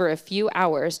rest for a few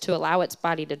hours to allow its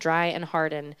body to dry and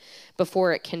harden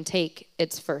before it can take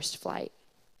its first flight.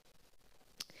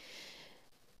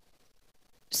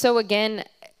 So again,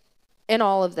 in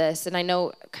all of this, and I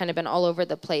know I've kind of been all over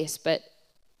the place, but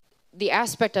the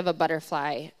aspect of a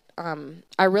butterfly,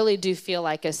 I really do feel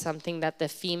like is something that the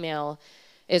female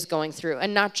is going through,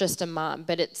 and not just a mom,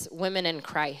 but it's women in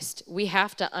Christ. We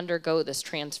have to undergo this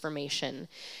transformation.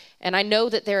 And I know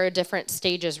that there are different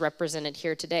stages represented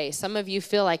here today. Some of you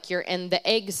feel like you're in the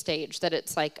egg stage, that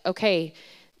it's like, okay,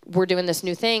 we're doing this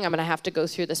new thing. I'm going to have to go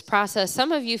through this process.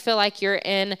 Some of you feel like you're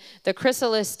in the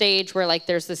chrysalis stage where like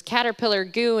there's this caterpillar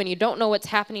goo and you don't know what's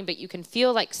happening, but you can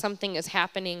feel like something is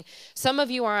happening. Some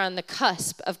of you are on the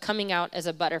cusp of coming out as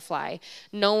a butterfly,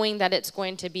 knowing that it's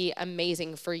going to be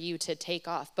amazing for you to take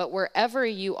off. But wherever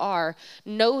you are,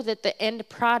 know that the end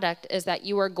product is that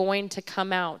you are going to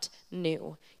come out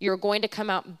new. You're going to come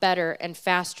out better and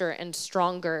faster and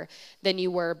stronger than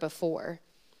you were before.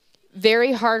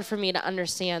 Very hard for me to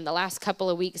understand. The last couple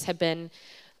of weeks have been,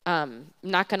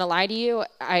 not going to lie to you,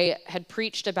 I had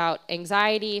preached about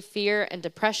anxiety, fear, and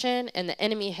depression, and the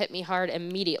enemy hit me hard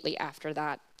immediately after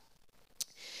that.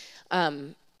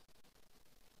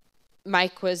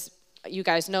 Mike was, you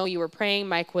guys know you were praying,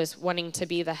 Mike was wanting to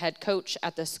be the head coach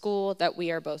at the school that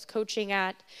we are both coaching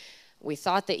at. We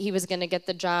thought that he was going to get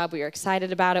the job. We were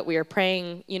excited about it. We were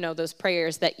praying, you know, those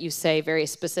prayers that you say very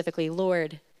specifically,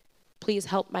 Lord, please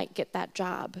help Mike get that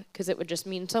job, because it would just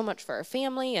mean so much for our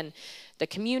family and the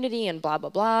community and blah, blah,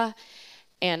 blah.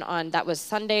 And that was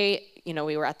Sunday, you know,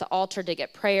 we were at the altar to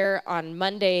get prayer. On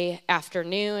Monday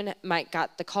afternoon, Mike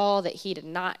got the call that he did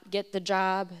not get the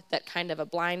job, that kind of a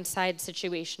blindside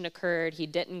situation occurred. He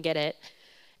didn't get it.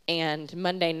 And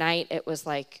Monday night, it was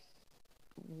like,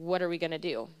 what are we going to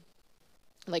do?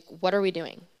 Like, what are we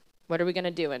doing? What are we going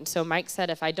to do? And so Mike said,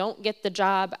 if I don't get the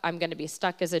job, I'm going to be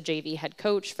stuck as a JV head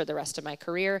coach for the rest of my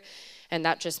career. And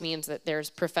that just means that there's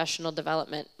professional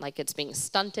development, like it's being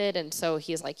stunted. And so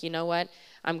he's like, you know what?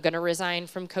 I'm going to resign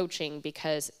from coaching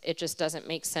because it just doesn't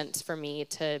make sense for me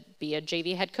to be a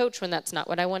JV head coach when that's not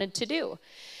what I wanted to do.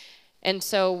 And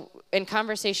so in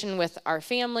conversation with our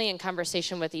family and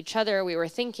conversation with each other, we were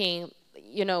thinking,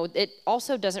 you know, it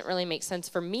also doesn't really make sense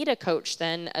for me to coach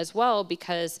then as well,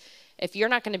 because if you're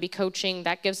not going to be coaching,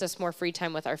 that gives us more free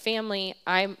time with our family.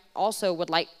 I also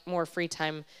would like more free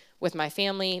time with my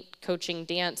family. Coaching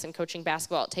dance and coaching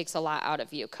basketball, it takes a lot out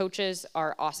of you. Coaches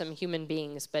are awesome human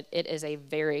beings, but it is a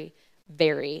very,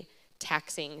 very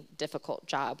taxing, difficult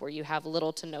job where you have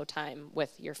little to no time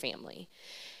with your family.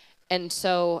 And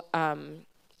so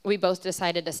we both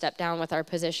decided to step down with our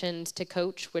positions to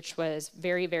coach, which was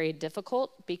very, very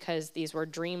difficult because these were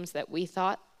dreams that we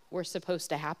thought were supposed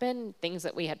to happen, things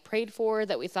that we had prayed for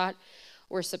that we thought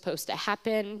were supposed to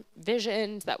happen,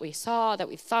 visions that we saw that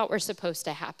we thought were supposed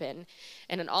to happen.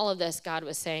 And in all of this, God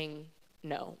was saying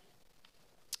no.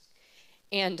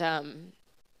 And,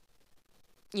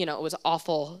 you know, it was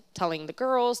awful telling the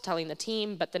girls, telling the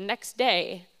team, but the next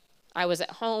day I was at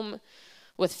home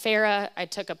with Farah. I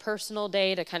took a personal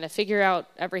day to kind of figure out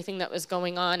everything that was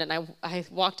going on, and I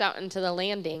walked out into the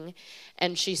landing,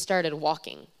 and she started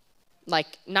walking.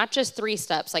 Like, not just 3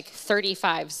 steps, like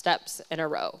 35 steps in a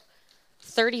row.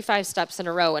 35 steps in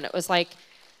a row. And it was like,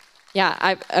 yeah,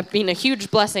 I've been a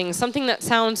huge blessing. Something that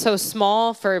sounds so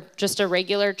small for just a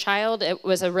regular child, it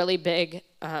was a really big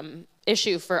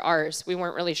issue for ours. We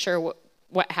weren't really sure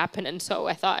what happened. And so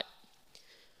I thought,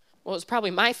 well, it was probably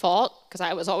my fault because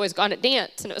I was always gone at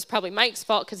dance, and it was probably Mike's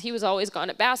fault because he was always gone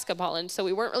at basketball, and so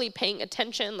we weren't really paying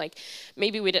attention. Like,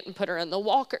 maybe we didn't put her in the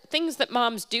walker. Things that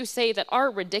moms do say that are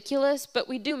ridiculous, but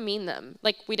we do mean them.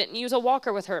 Like, we didn't use a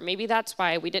walker with her. Maybe that's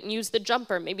why. We didn't use the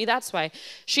jumper. Maybe that's why.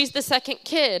 She's the second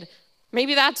kid.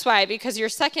 Maybe that's why, because your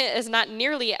second is not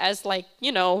nearly as, like,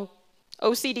 you know,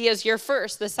 OCD as your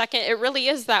first. The second, it really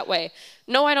is that way.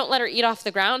 No, I don't let her eat off the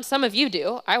ground. Some of you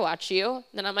do. I watch you.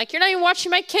 Then I'm like, you're not even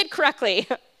watching my kid correctly.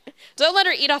 Don't let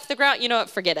her eat off the ground. You know what?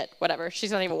 Forget it. Whatever.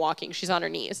 She's not even walking. She's on her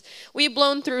knees. We've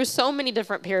blown through so many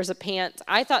different pairs of pants.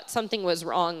 I thought something was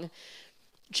wrong.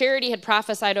 Charity had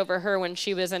prophesied over her when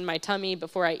she was in my tummy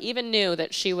before I even knew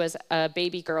that she was a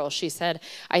baby girl. She said,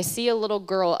 I see a little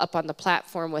girl up on the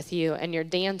platform with you, and you're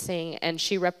dancing, and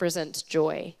she represents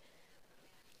joy.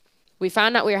 We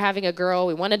found out we were having a girl.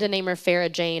 We wanted to name her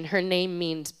Farah Jane. Her name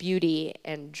means beauty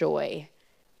and joy.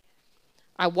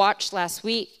 I watched last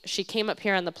week. She came up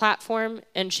here on the platform,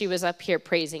 and she was up here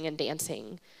praising and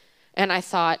dancing. And I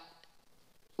thought,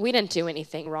 we didn't do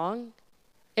anything wrong.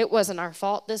 It wasn't our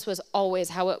fault. This was always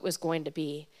how it was going to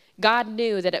be. God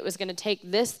knew that it was going to take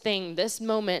this thing, this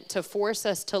moment, to force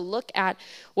us to look at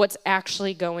what's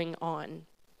actually going on.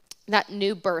 That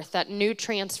new birth, that new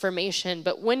transformation.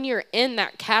 But when you're in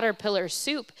that caterpillar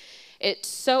soup, it's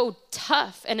so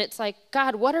tough. And it's like,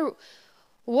 God, what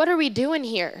are we doing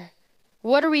here?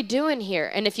 What are we doing here?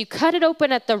 And if you cut it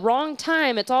open at the wrong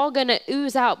time, it's all going to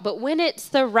ooze out. But when it's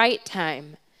the right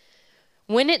time,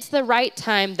 When it's the right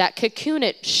time, that cocoon,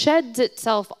 it sheds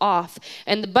itself off,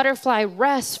 and the butterfly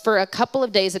rests for a couple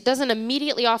of days. It doesn't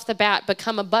immediately off the bat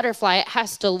become a butterfly. It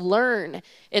has to learn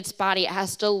its body. It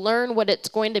has to learn what it's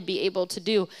going to be able to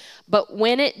do. But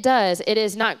when it does, it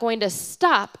is not going to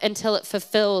stop until it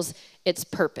fulfills its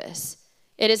purpose.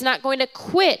 It is not going to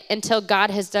quit until God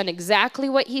has done exactly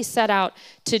what he set out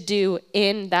to do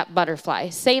in that butterfly.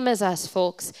 Same as us,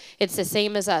 folks. It's the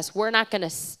same as us. We're not going to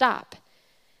stop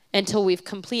until we've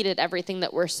completed everything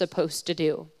that we're supposed to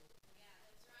do.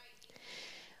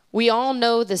 We all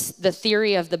know the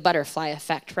theory of the butterfly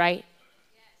effect, right?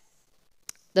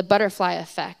 The butterfly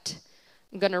effect.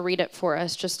 I'm going to read it for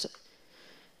us. Just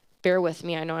bear with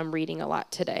me. I know I'm reading a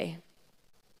lot today.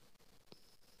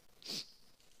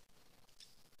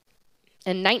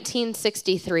 In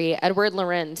 1963, Edward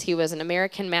Lorenz, he was an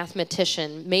American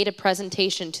mathematician, made a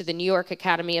presentation to the New York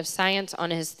Academy of Science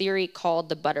on his theory called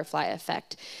the butterfly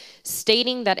effect,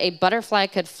 stating that a butterfly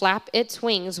could flap its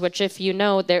wings, which, if you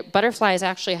know, butterflies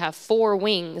actually have 4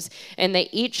 wings, and they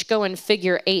each go in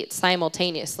figure 8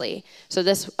 simultaneously. So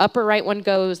this upper right one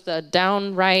goes, the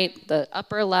down right, the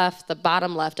upper left, the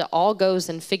bottom left. It all goes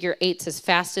in figure 8s as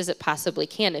fast as it possibly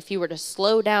can. If you were to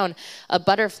slow down a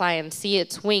butterfly and see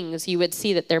its wings, you would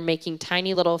see that they're making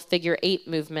tiny little figure 8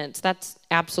 movements. That's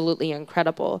absolutely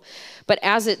incredible. But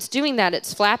as it's doing that,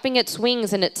 it's flapping its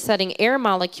wings and it's setting air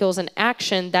molecules in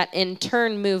action that in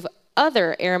turn move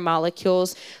other air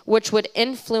molecules, which would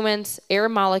influence air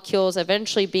molecules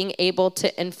eventually being able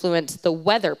to influence the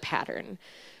weather pattern.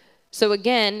 So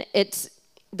again, it's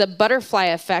the butterfly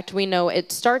effect. We know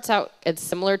it starts out, it's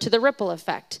similar to the ripple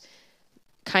effect.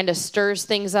 Kind of stirs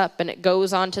things up and it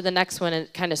goes on to the next one and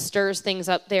it kind of stirs things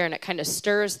up there and it kind of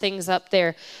stirs things up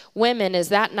there. Women, is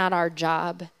that not our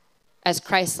job as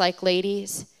Christ-like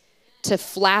ladies? To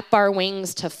flap our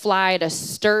wings, to fly, to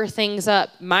stir things up.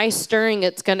 My stirring,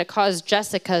 it's going to cause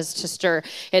Jessica's to stir.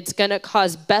 It's going to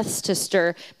cause Beth's to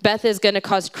stir. Beth is going to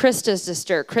cause Krista's to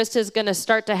stir. Krista's going to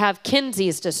start to have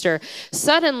Kinsey's to stir.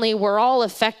 Suddenly, we're all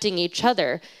affecting each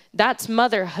other. That's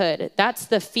motherhood. That's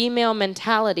the female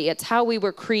mentality. It's how we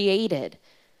were created.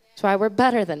 That's why we're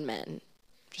better than men.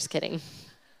 Just kidding.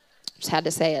 Just had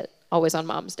to say it. Always on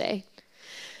Mom's Day.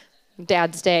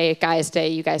 Dad's Day, Guy's Day,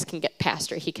 you guys can get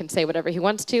Pastor. He can say whatever he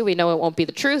wants to. We know it won't be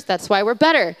the truth. That's why we're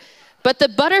better. But the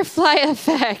butterfly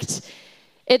effect,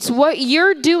 it's what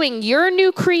you're doing. Your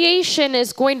new creation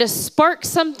is going to spark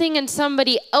something in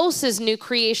somebody else's new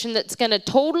creation that's going to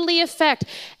totally affect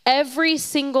every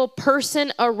single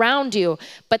person around you.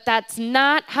 But that's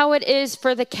not how it is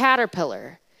for the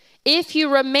caterpillar. If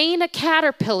you remain a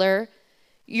caterpillar,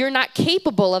 you're not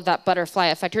capable of that butterfly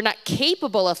effect. You're not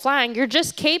capable of flying. You're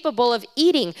just capable of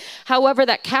eating. However,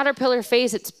 that caterpillar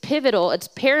phase, it's pivotal. It's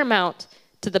paramount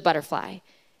to the butterfly.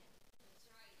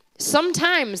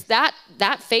 Sometimes that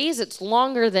phase, it's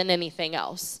longer than anything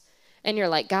else. And you're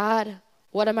like, God,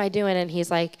 what am I doing? And he's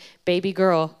like, baby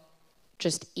girl,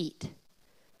 just eat.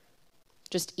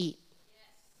 Just eat.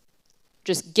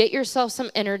 Just get yourself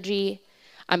some energy.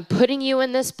 I'm putting you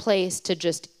in this place to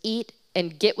just eat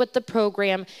and get with the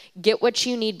program, get what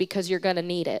you need because you're going to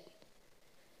need it.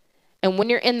 And when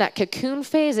you're in that cocoon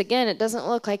phase, again, it doesn't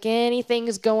look like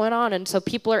anything's going on. And so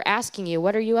people are asking you,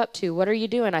 what are you up to? What are you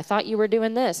doing? I thought you were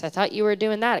doing this. I thought you were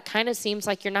doing that. It kind of seems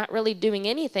like you're not really doing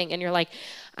anything. And you're like,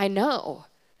 I know.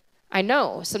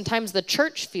 Sometimes the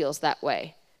church feels that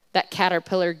way. That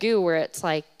caterpillar goo where it's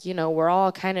like, we're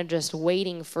all kind of just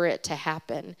waiting for it to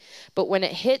happen. But when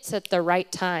it hits at the right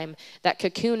time, that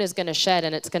cocoon is going to shed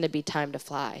and it's going to be time to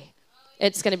fly.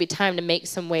 It's going to be time to make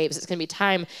some waves. It's going to be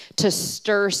time to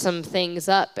stir some things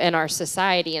up in our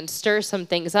society and stir some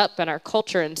things up in our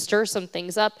culture and stir some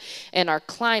things up in our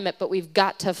climate. But we've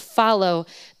got to follow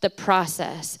the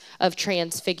process of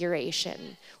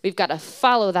transfiguration. We've got to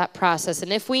follow that process.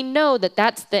 And if we know that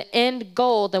that's the end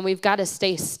goal, then we've got to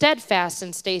stay steadfast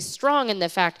and stay strong in the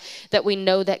fact that we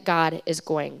know that God is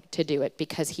going to do it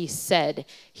because he said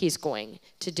he's going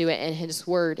to do it. And his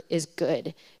word is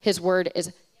good. His word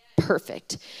is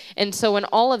perfect. And so in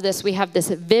all of this, we have this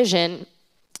vision.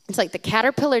 It's like the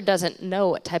caterpillar doesn't know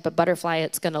what type of butterfly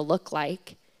it's going to look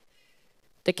like.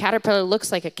 The caterpillar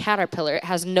looks like a caterpillar. It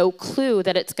has no clue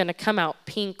that it's going to come out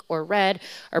pink or red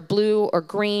or blue or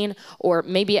green, or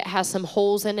maybe it has some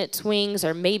holes in its wings,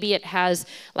 or maybe it has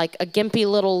like a gimpy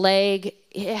little leg.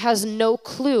 It has no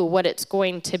clue what it's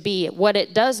going to be. What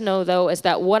it does know, though, is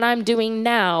that what I'm doing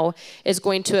now is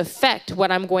going to affect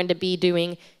what I'm going to be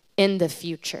doing in the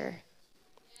future.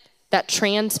 That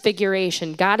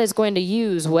transfiguration, God is going to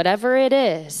use whatever it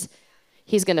is.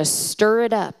 He's going to stir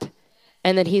it up.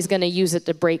 And then he's going to use it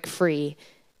to break free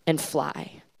and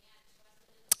fly.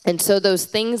 And so those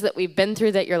things that we've been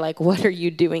through that you're like, what are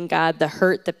you doing, God? The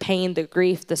hurt, the pain, the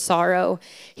grief, the sorrow,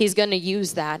 he's going to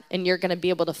use that, and you're going to be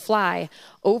able to fly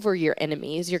over your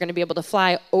enemies. You're going to be able to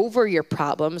fly over your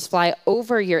problems, fly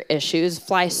over your issues,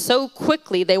 fly so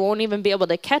quickly they won't even be able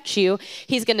to catch you.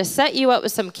 He's going to set you up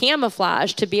with some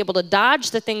camouflage to be able to dodge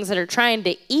the things that are trying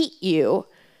to eat you,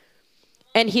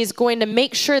 and he's going to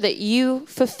make sure that you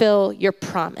fulfill your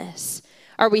promise.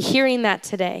 Are we hearing that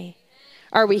today?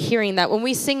 Are we hearing that? When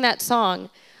we sing that song,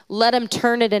 let him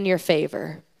turn it in your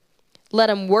favor. Let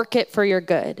him work it for your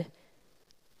good.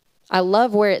 I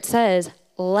love where it says,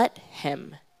 let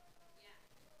him.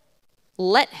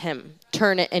 Let him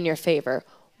turn it in your favor.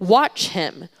 Watch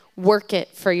him work it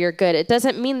for your good. It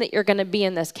doesn't mean that you're going to be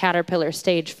in this caterpillar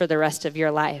stage for the rest of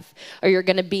your life, or you're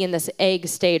going to be in this egg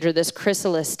stage or this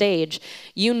chrysalis stage.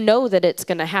 You know that it's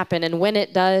going to happen, and when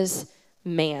it does,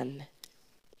 man,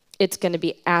 it's going to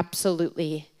be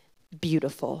absolutely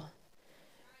beautiful.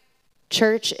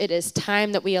 Church, it is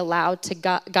time that we allow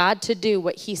God to do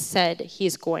what he said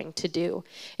he's going to do.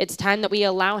 It's time that we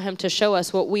allow him to show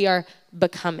us what we are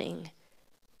becoming,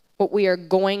 what we are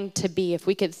going to be. If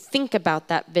we could think about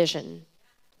that vision,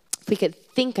 if we could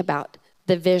think about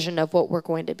the vision of what we're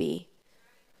going to be.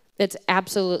 It's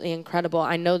absolutely incredible.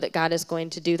 I know that God is going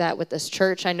to do that with this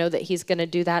church. I know that he's going to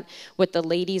do that with the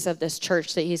ladies of this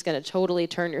church, that he's going to totally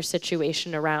turn your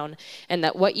situation around, and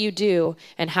that what you do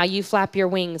and how you flap your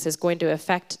wings is going to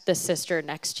affect the sister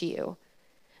next to you.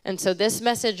 And so this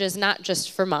message is not just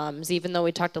for moms, even though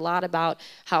we talked a lot about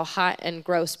how hot and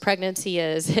gross pregnancy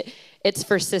is. It's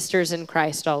for sisters in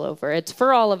Christ all over. It's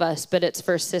for all of us, but it's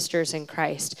for sisters in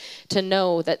Christ to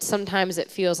know that sometimes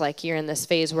it feels like you're in this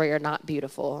phase where you're not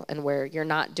beautiful and where you're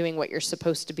not doing what you're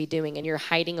supposed to be doing and you're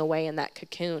hiding away in that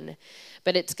cocoon.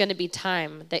 But it's going to be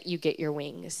time that you get your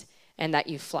wings and that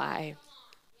you fly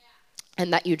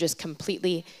and that you just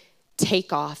completely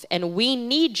take off. And we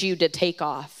need you to take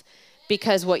off,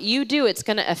 because what you do, it's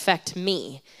going to affect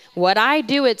me. What I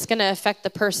do, it's going to affect the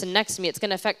person next to me. It's going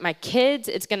to affect my kids.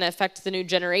 It's going to affect the new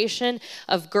generation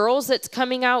of girls that's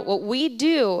coming out. What we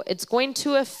do, it's going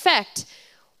to affect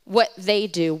what they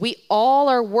do. We all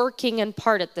are working in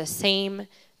part at the same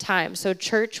time. So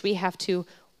church, we have to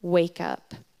wake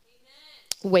up.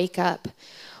 Wake up.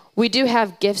 We do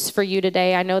have gifts for you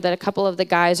today. I know that a couple of the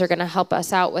guys are going to help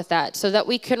us out with that so that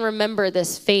we can remember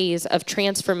this phase of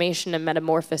transformation and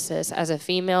metamorphosis as a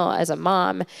female, as a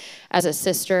mom, as a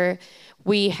sister.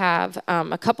 We have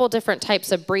a couple different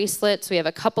types of bracelets. We have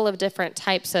a couple of different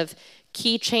types of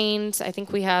keychains. I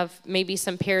think we have maybe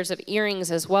some pairs of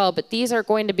earrings as well, but these are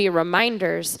going to be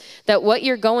reminders that what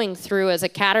you're going through as a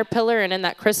caterpillar and in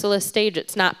that chrysalis stage,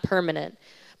 it's not permanent.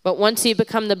 But once you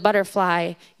become the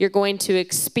butterfly, you're going to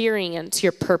experience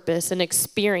your purpose and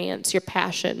experience your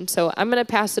passion. So I'm going to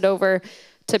pass it over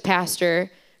to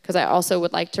Pastor, because I also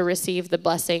would like to receive the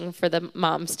blessing for the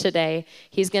moms today.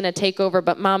 He's going to take over.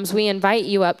 But moms, we invite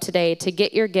you up today to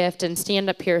get your gift and stand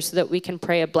up here so that we can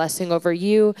pray a blessing over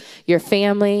you, your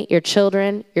family, your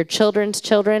children, your children's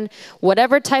children.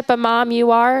 Whatever type of mom you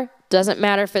are, doesn't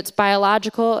matter if it's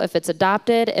biological, if it's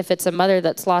adopted, if it's a mother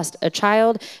that's lost a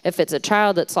child, if it's a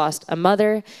child that's lost a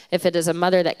mother, if it is a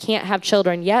mother that can't have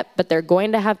children yet, but they're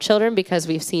going to have children, because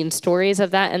we've seen stories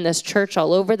of that in this church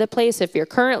all over the place. If you're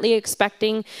currently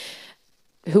expecting,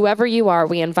 whoever you are,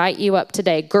 we invite you up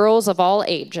today. Girls of all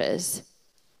ages.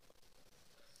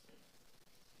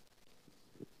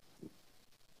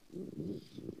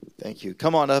 Thank you.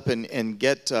 Come on up and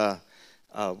get...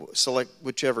 select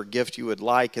whichever gift you would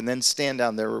like, and then stand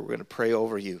down there. We're going to pray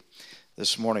over you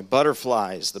this morning.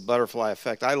 Butterflies, the butterfly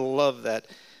effect. I love that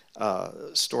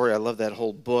story. I love that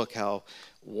whole book, how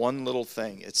one little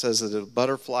thing, it says that a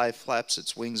butterfly flaps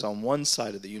its wings on one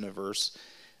side of the universe,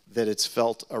 that it's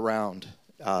felt around.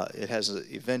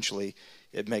 Eventually,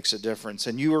 it makes a difference.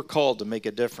 And you are called to make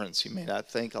a difference. You may not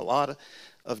think a lot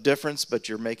of difference, but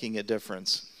you're making a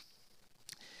difference.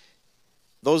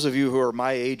 Those of you who are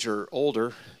my age or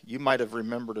older, you might have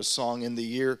remembered a song in the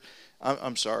year,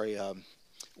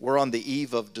 We're on the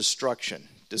Eve of Destruction.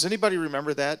 Does anybody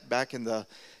remember that back in the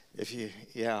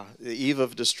Eve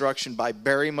of Destruction by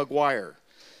Barry McGuire?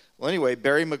 Well, anyway,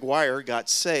 Barry McGuire got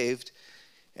saved,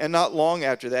 and not long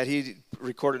after that, he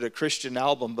recorded a Christian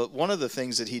album, but one of the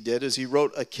things that he did is he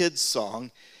wrote a kid's song,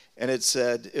 and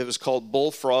it was called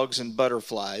Bullfrogs and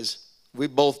Butterflies.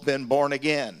 We've both been born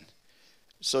again.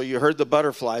 So you heard the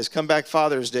butterflies. Come back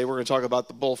Father's Day, we're going to talk about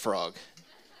the bullfrog.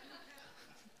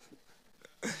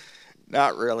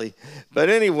 Not really. But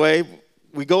anyway,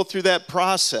 we go through that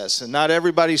process, and not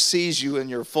everybody sees you in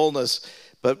your fullness.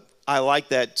 But I like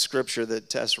that scripture that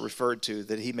Tess referred to,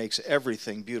 that he makes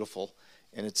everything beautiful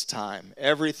in its time.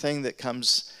 Everything that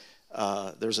comes,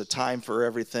 there's a time for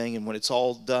everything, and when it's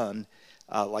all done,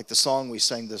 like the song we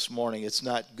sang this morning, it's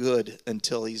not good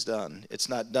until he's done. It's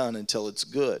not done until it's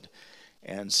good.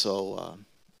 And so,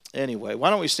 anyway, why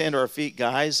don't we stand to our feet,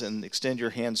 guys, and extend your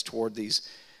hands toward these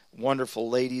wonderful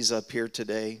ladies up here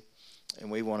today, and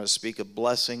we want to speak a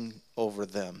blessing over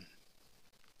them.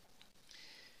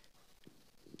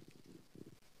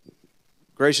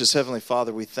 Gracious Heavenly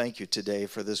Father, we thank you today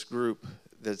for this group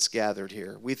that's gathered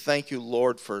here. We thank you,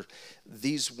 Lord, for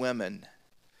these women,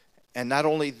 and not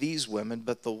only these women,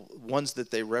 but the ones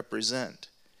that they represent.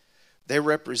 They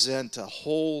represent a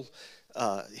whole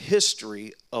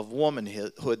history of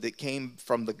womanhood that came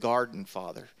from the garden,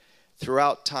 Father,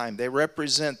 throughout time. They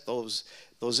represent those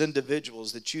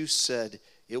individuals that you said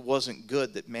it wasn't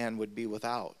good that man would be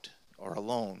without or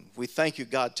alone. We thank you,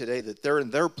 God, today that they're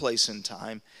in their place in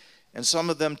time, and some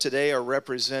of them today are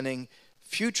representing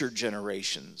future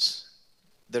generations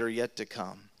that are yet to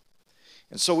come.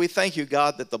 And so we thank you,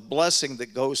 God, that the blessing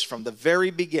that goes from the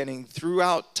very beginning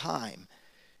throughout time,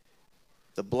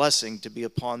 the blessing to be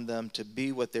upon them, to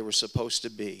be what they were supposed to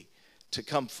be, to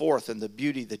come forth in the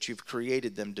beauty that you've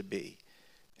created them to be,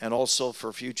 and also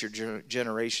for future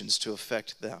generations to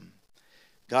affect them.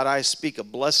 God, I speak a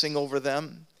blessing over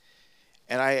them,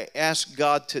 and I ask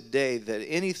God today that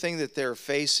anything that they're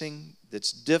facing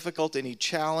that's difficult, any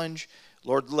challenge,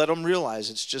 Lord, let them realize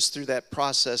it's just through that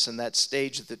process and that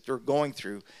stage that they're going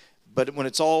through. But when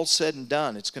it's all said and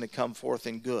done, it's going to come forth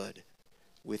in good.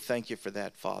 We thank you for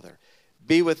that, Father.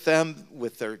 Be with them,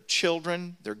 with their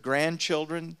children, their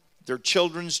grandchildren, their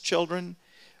children's children.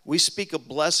 We speak a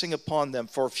blessing upon them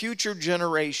for future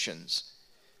generations.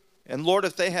 And Lord,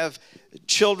 if they have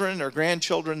children or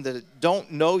grandchildren that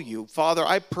don't know you, Father,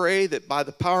 I pray that by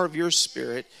the power of your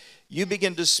Spirit, you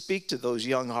begin to speak to those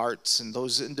young hearts and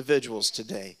those individuals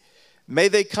today. May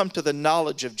they come to the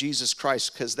knowledge of Jesus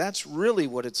Christ, because that's really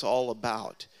what it's all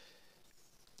about.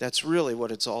 That's really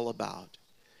what it's all about.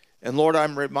 And Lord,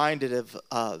 I'm reminded of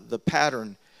the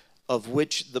pattern of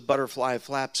which the butterfly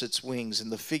flaps its wings,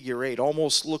 and the figure eight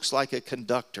almost looks like a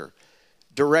conductor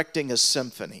directing a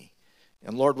symphony.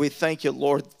 And Lord, we thank you,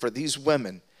 Lord, for these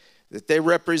women, that they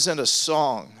represent a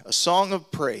song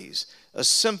of praise, a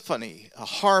symphony, a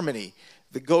harmony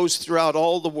that goes throughout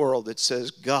all the world that says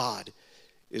God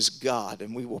is God,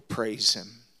 and we will praise him.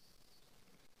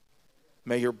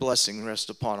 May your blessing rest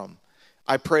upon them.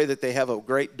 I pray that they have a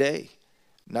great day.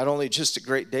 Not only just a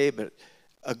great day, but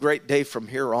a great day from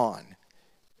here on.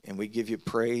 And we give you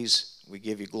praise, we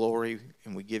give you glory,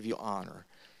 and we give you honor.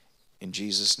 In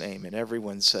Jesus' name. And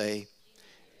everyone say,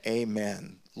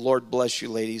 amen. Lord bless you,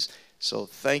 ladies. So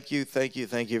thank you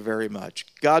very much.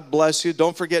 God bless you.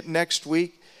 Don't forget, next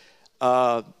week,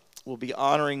 we'll be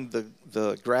honoring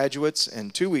the graduates.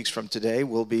 And 2 weeks from today,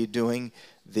 we'll be doing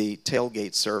the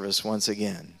tailgate service once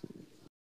again.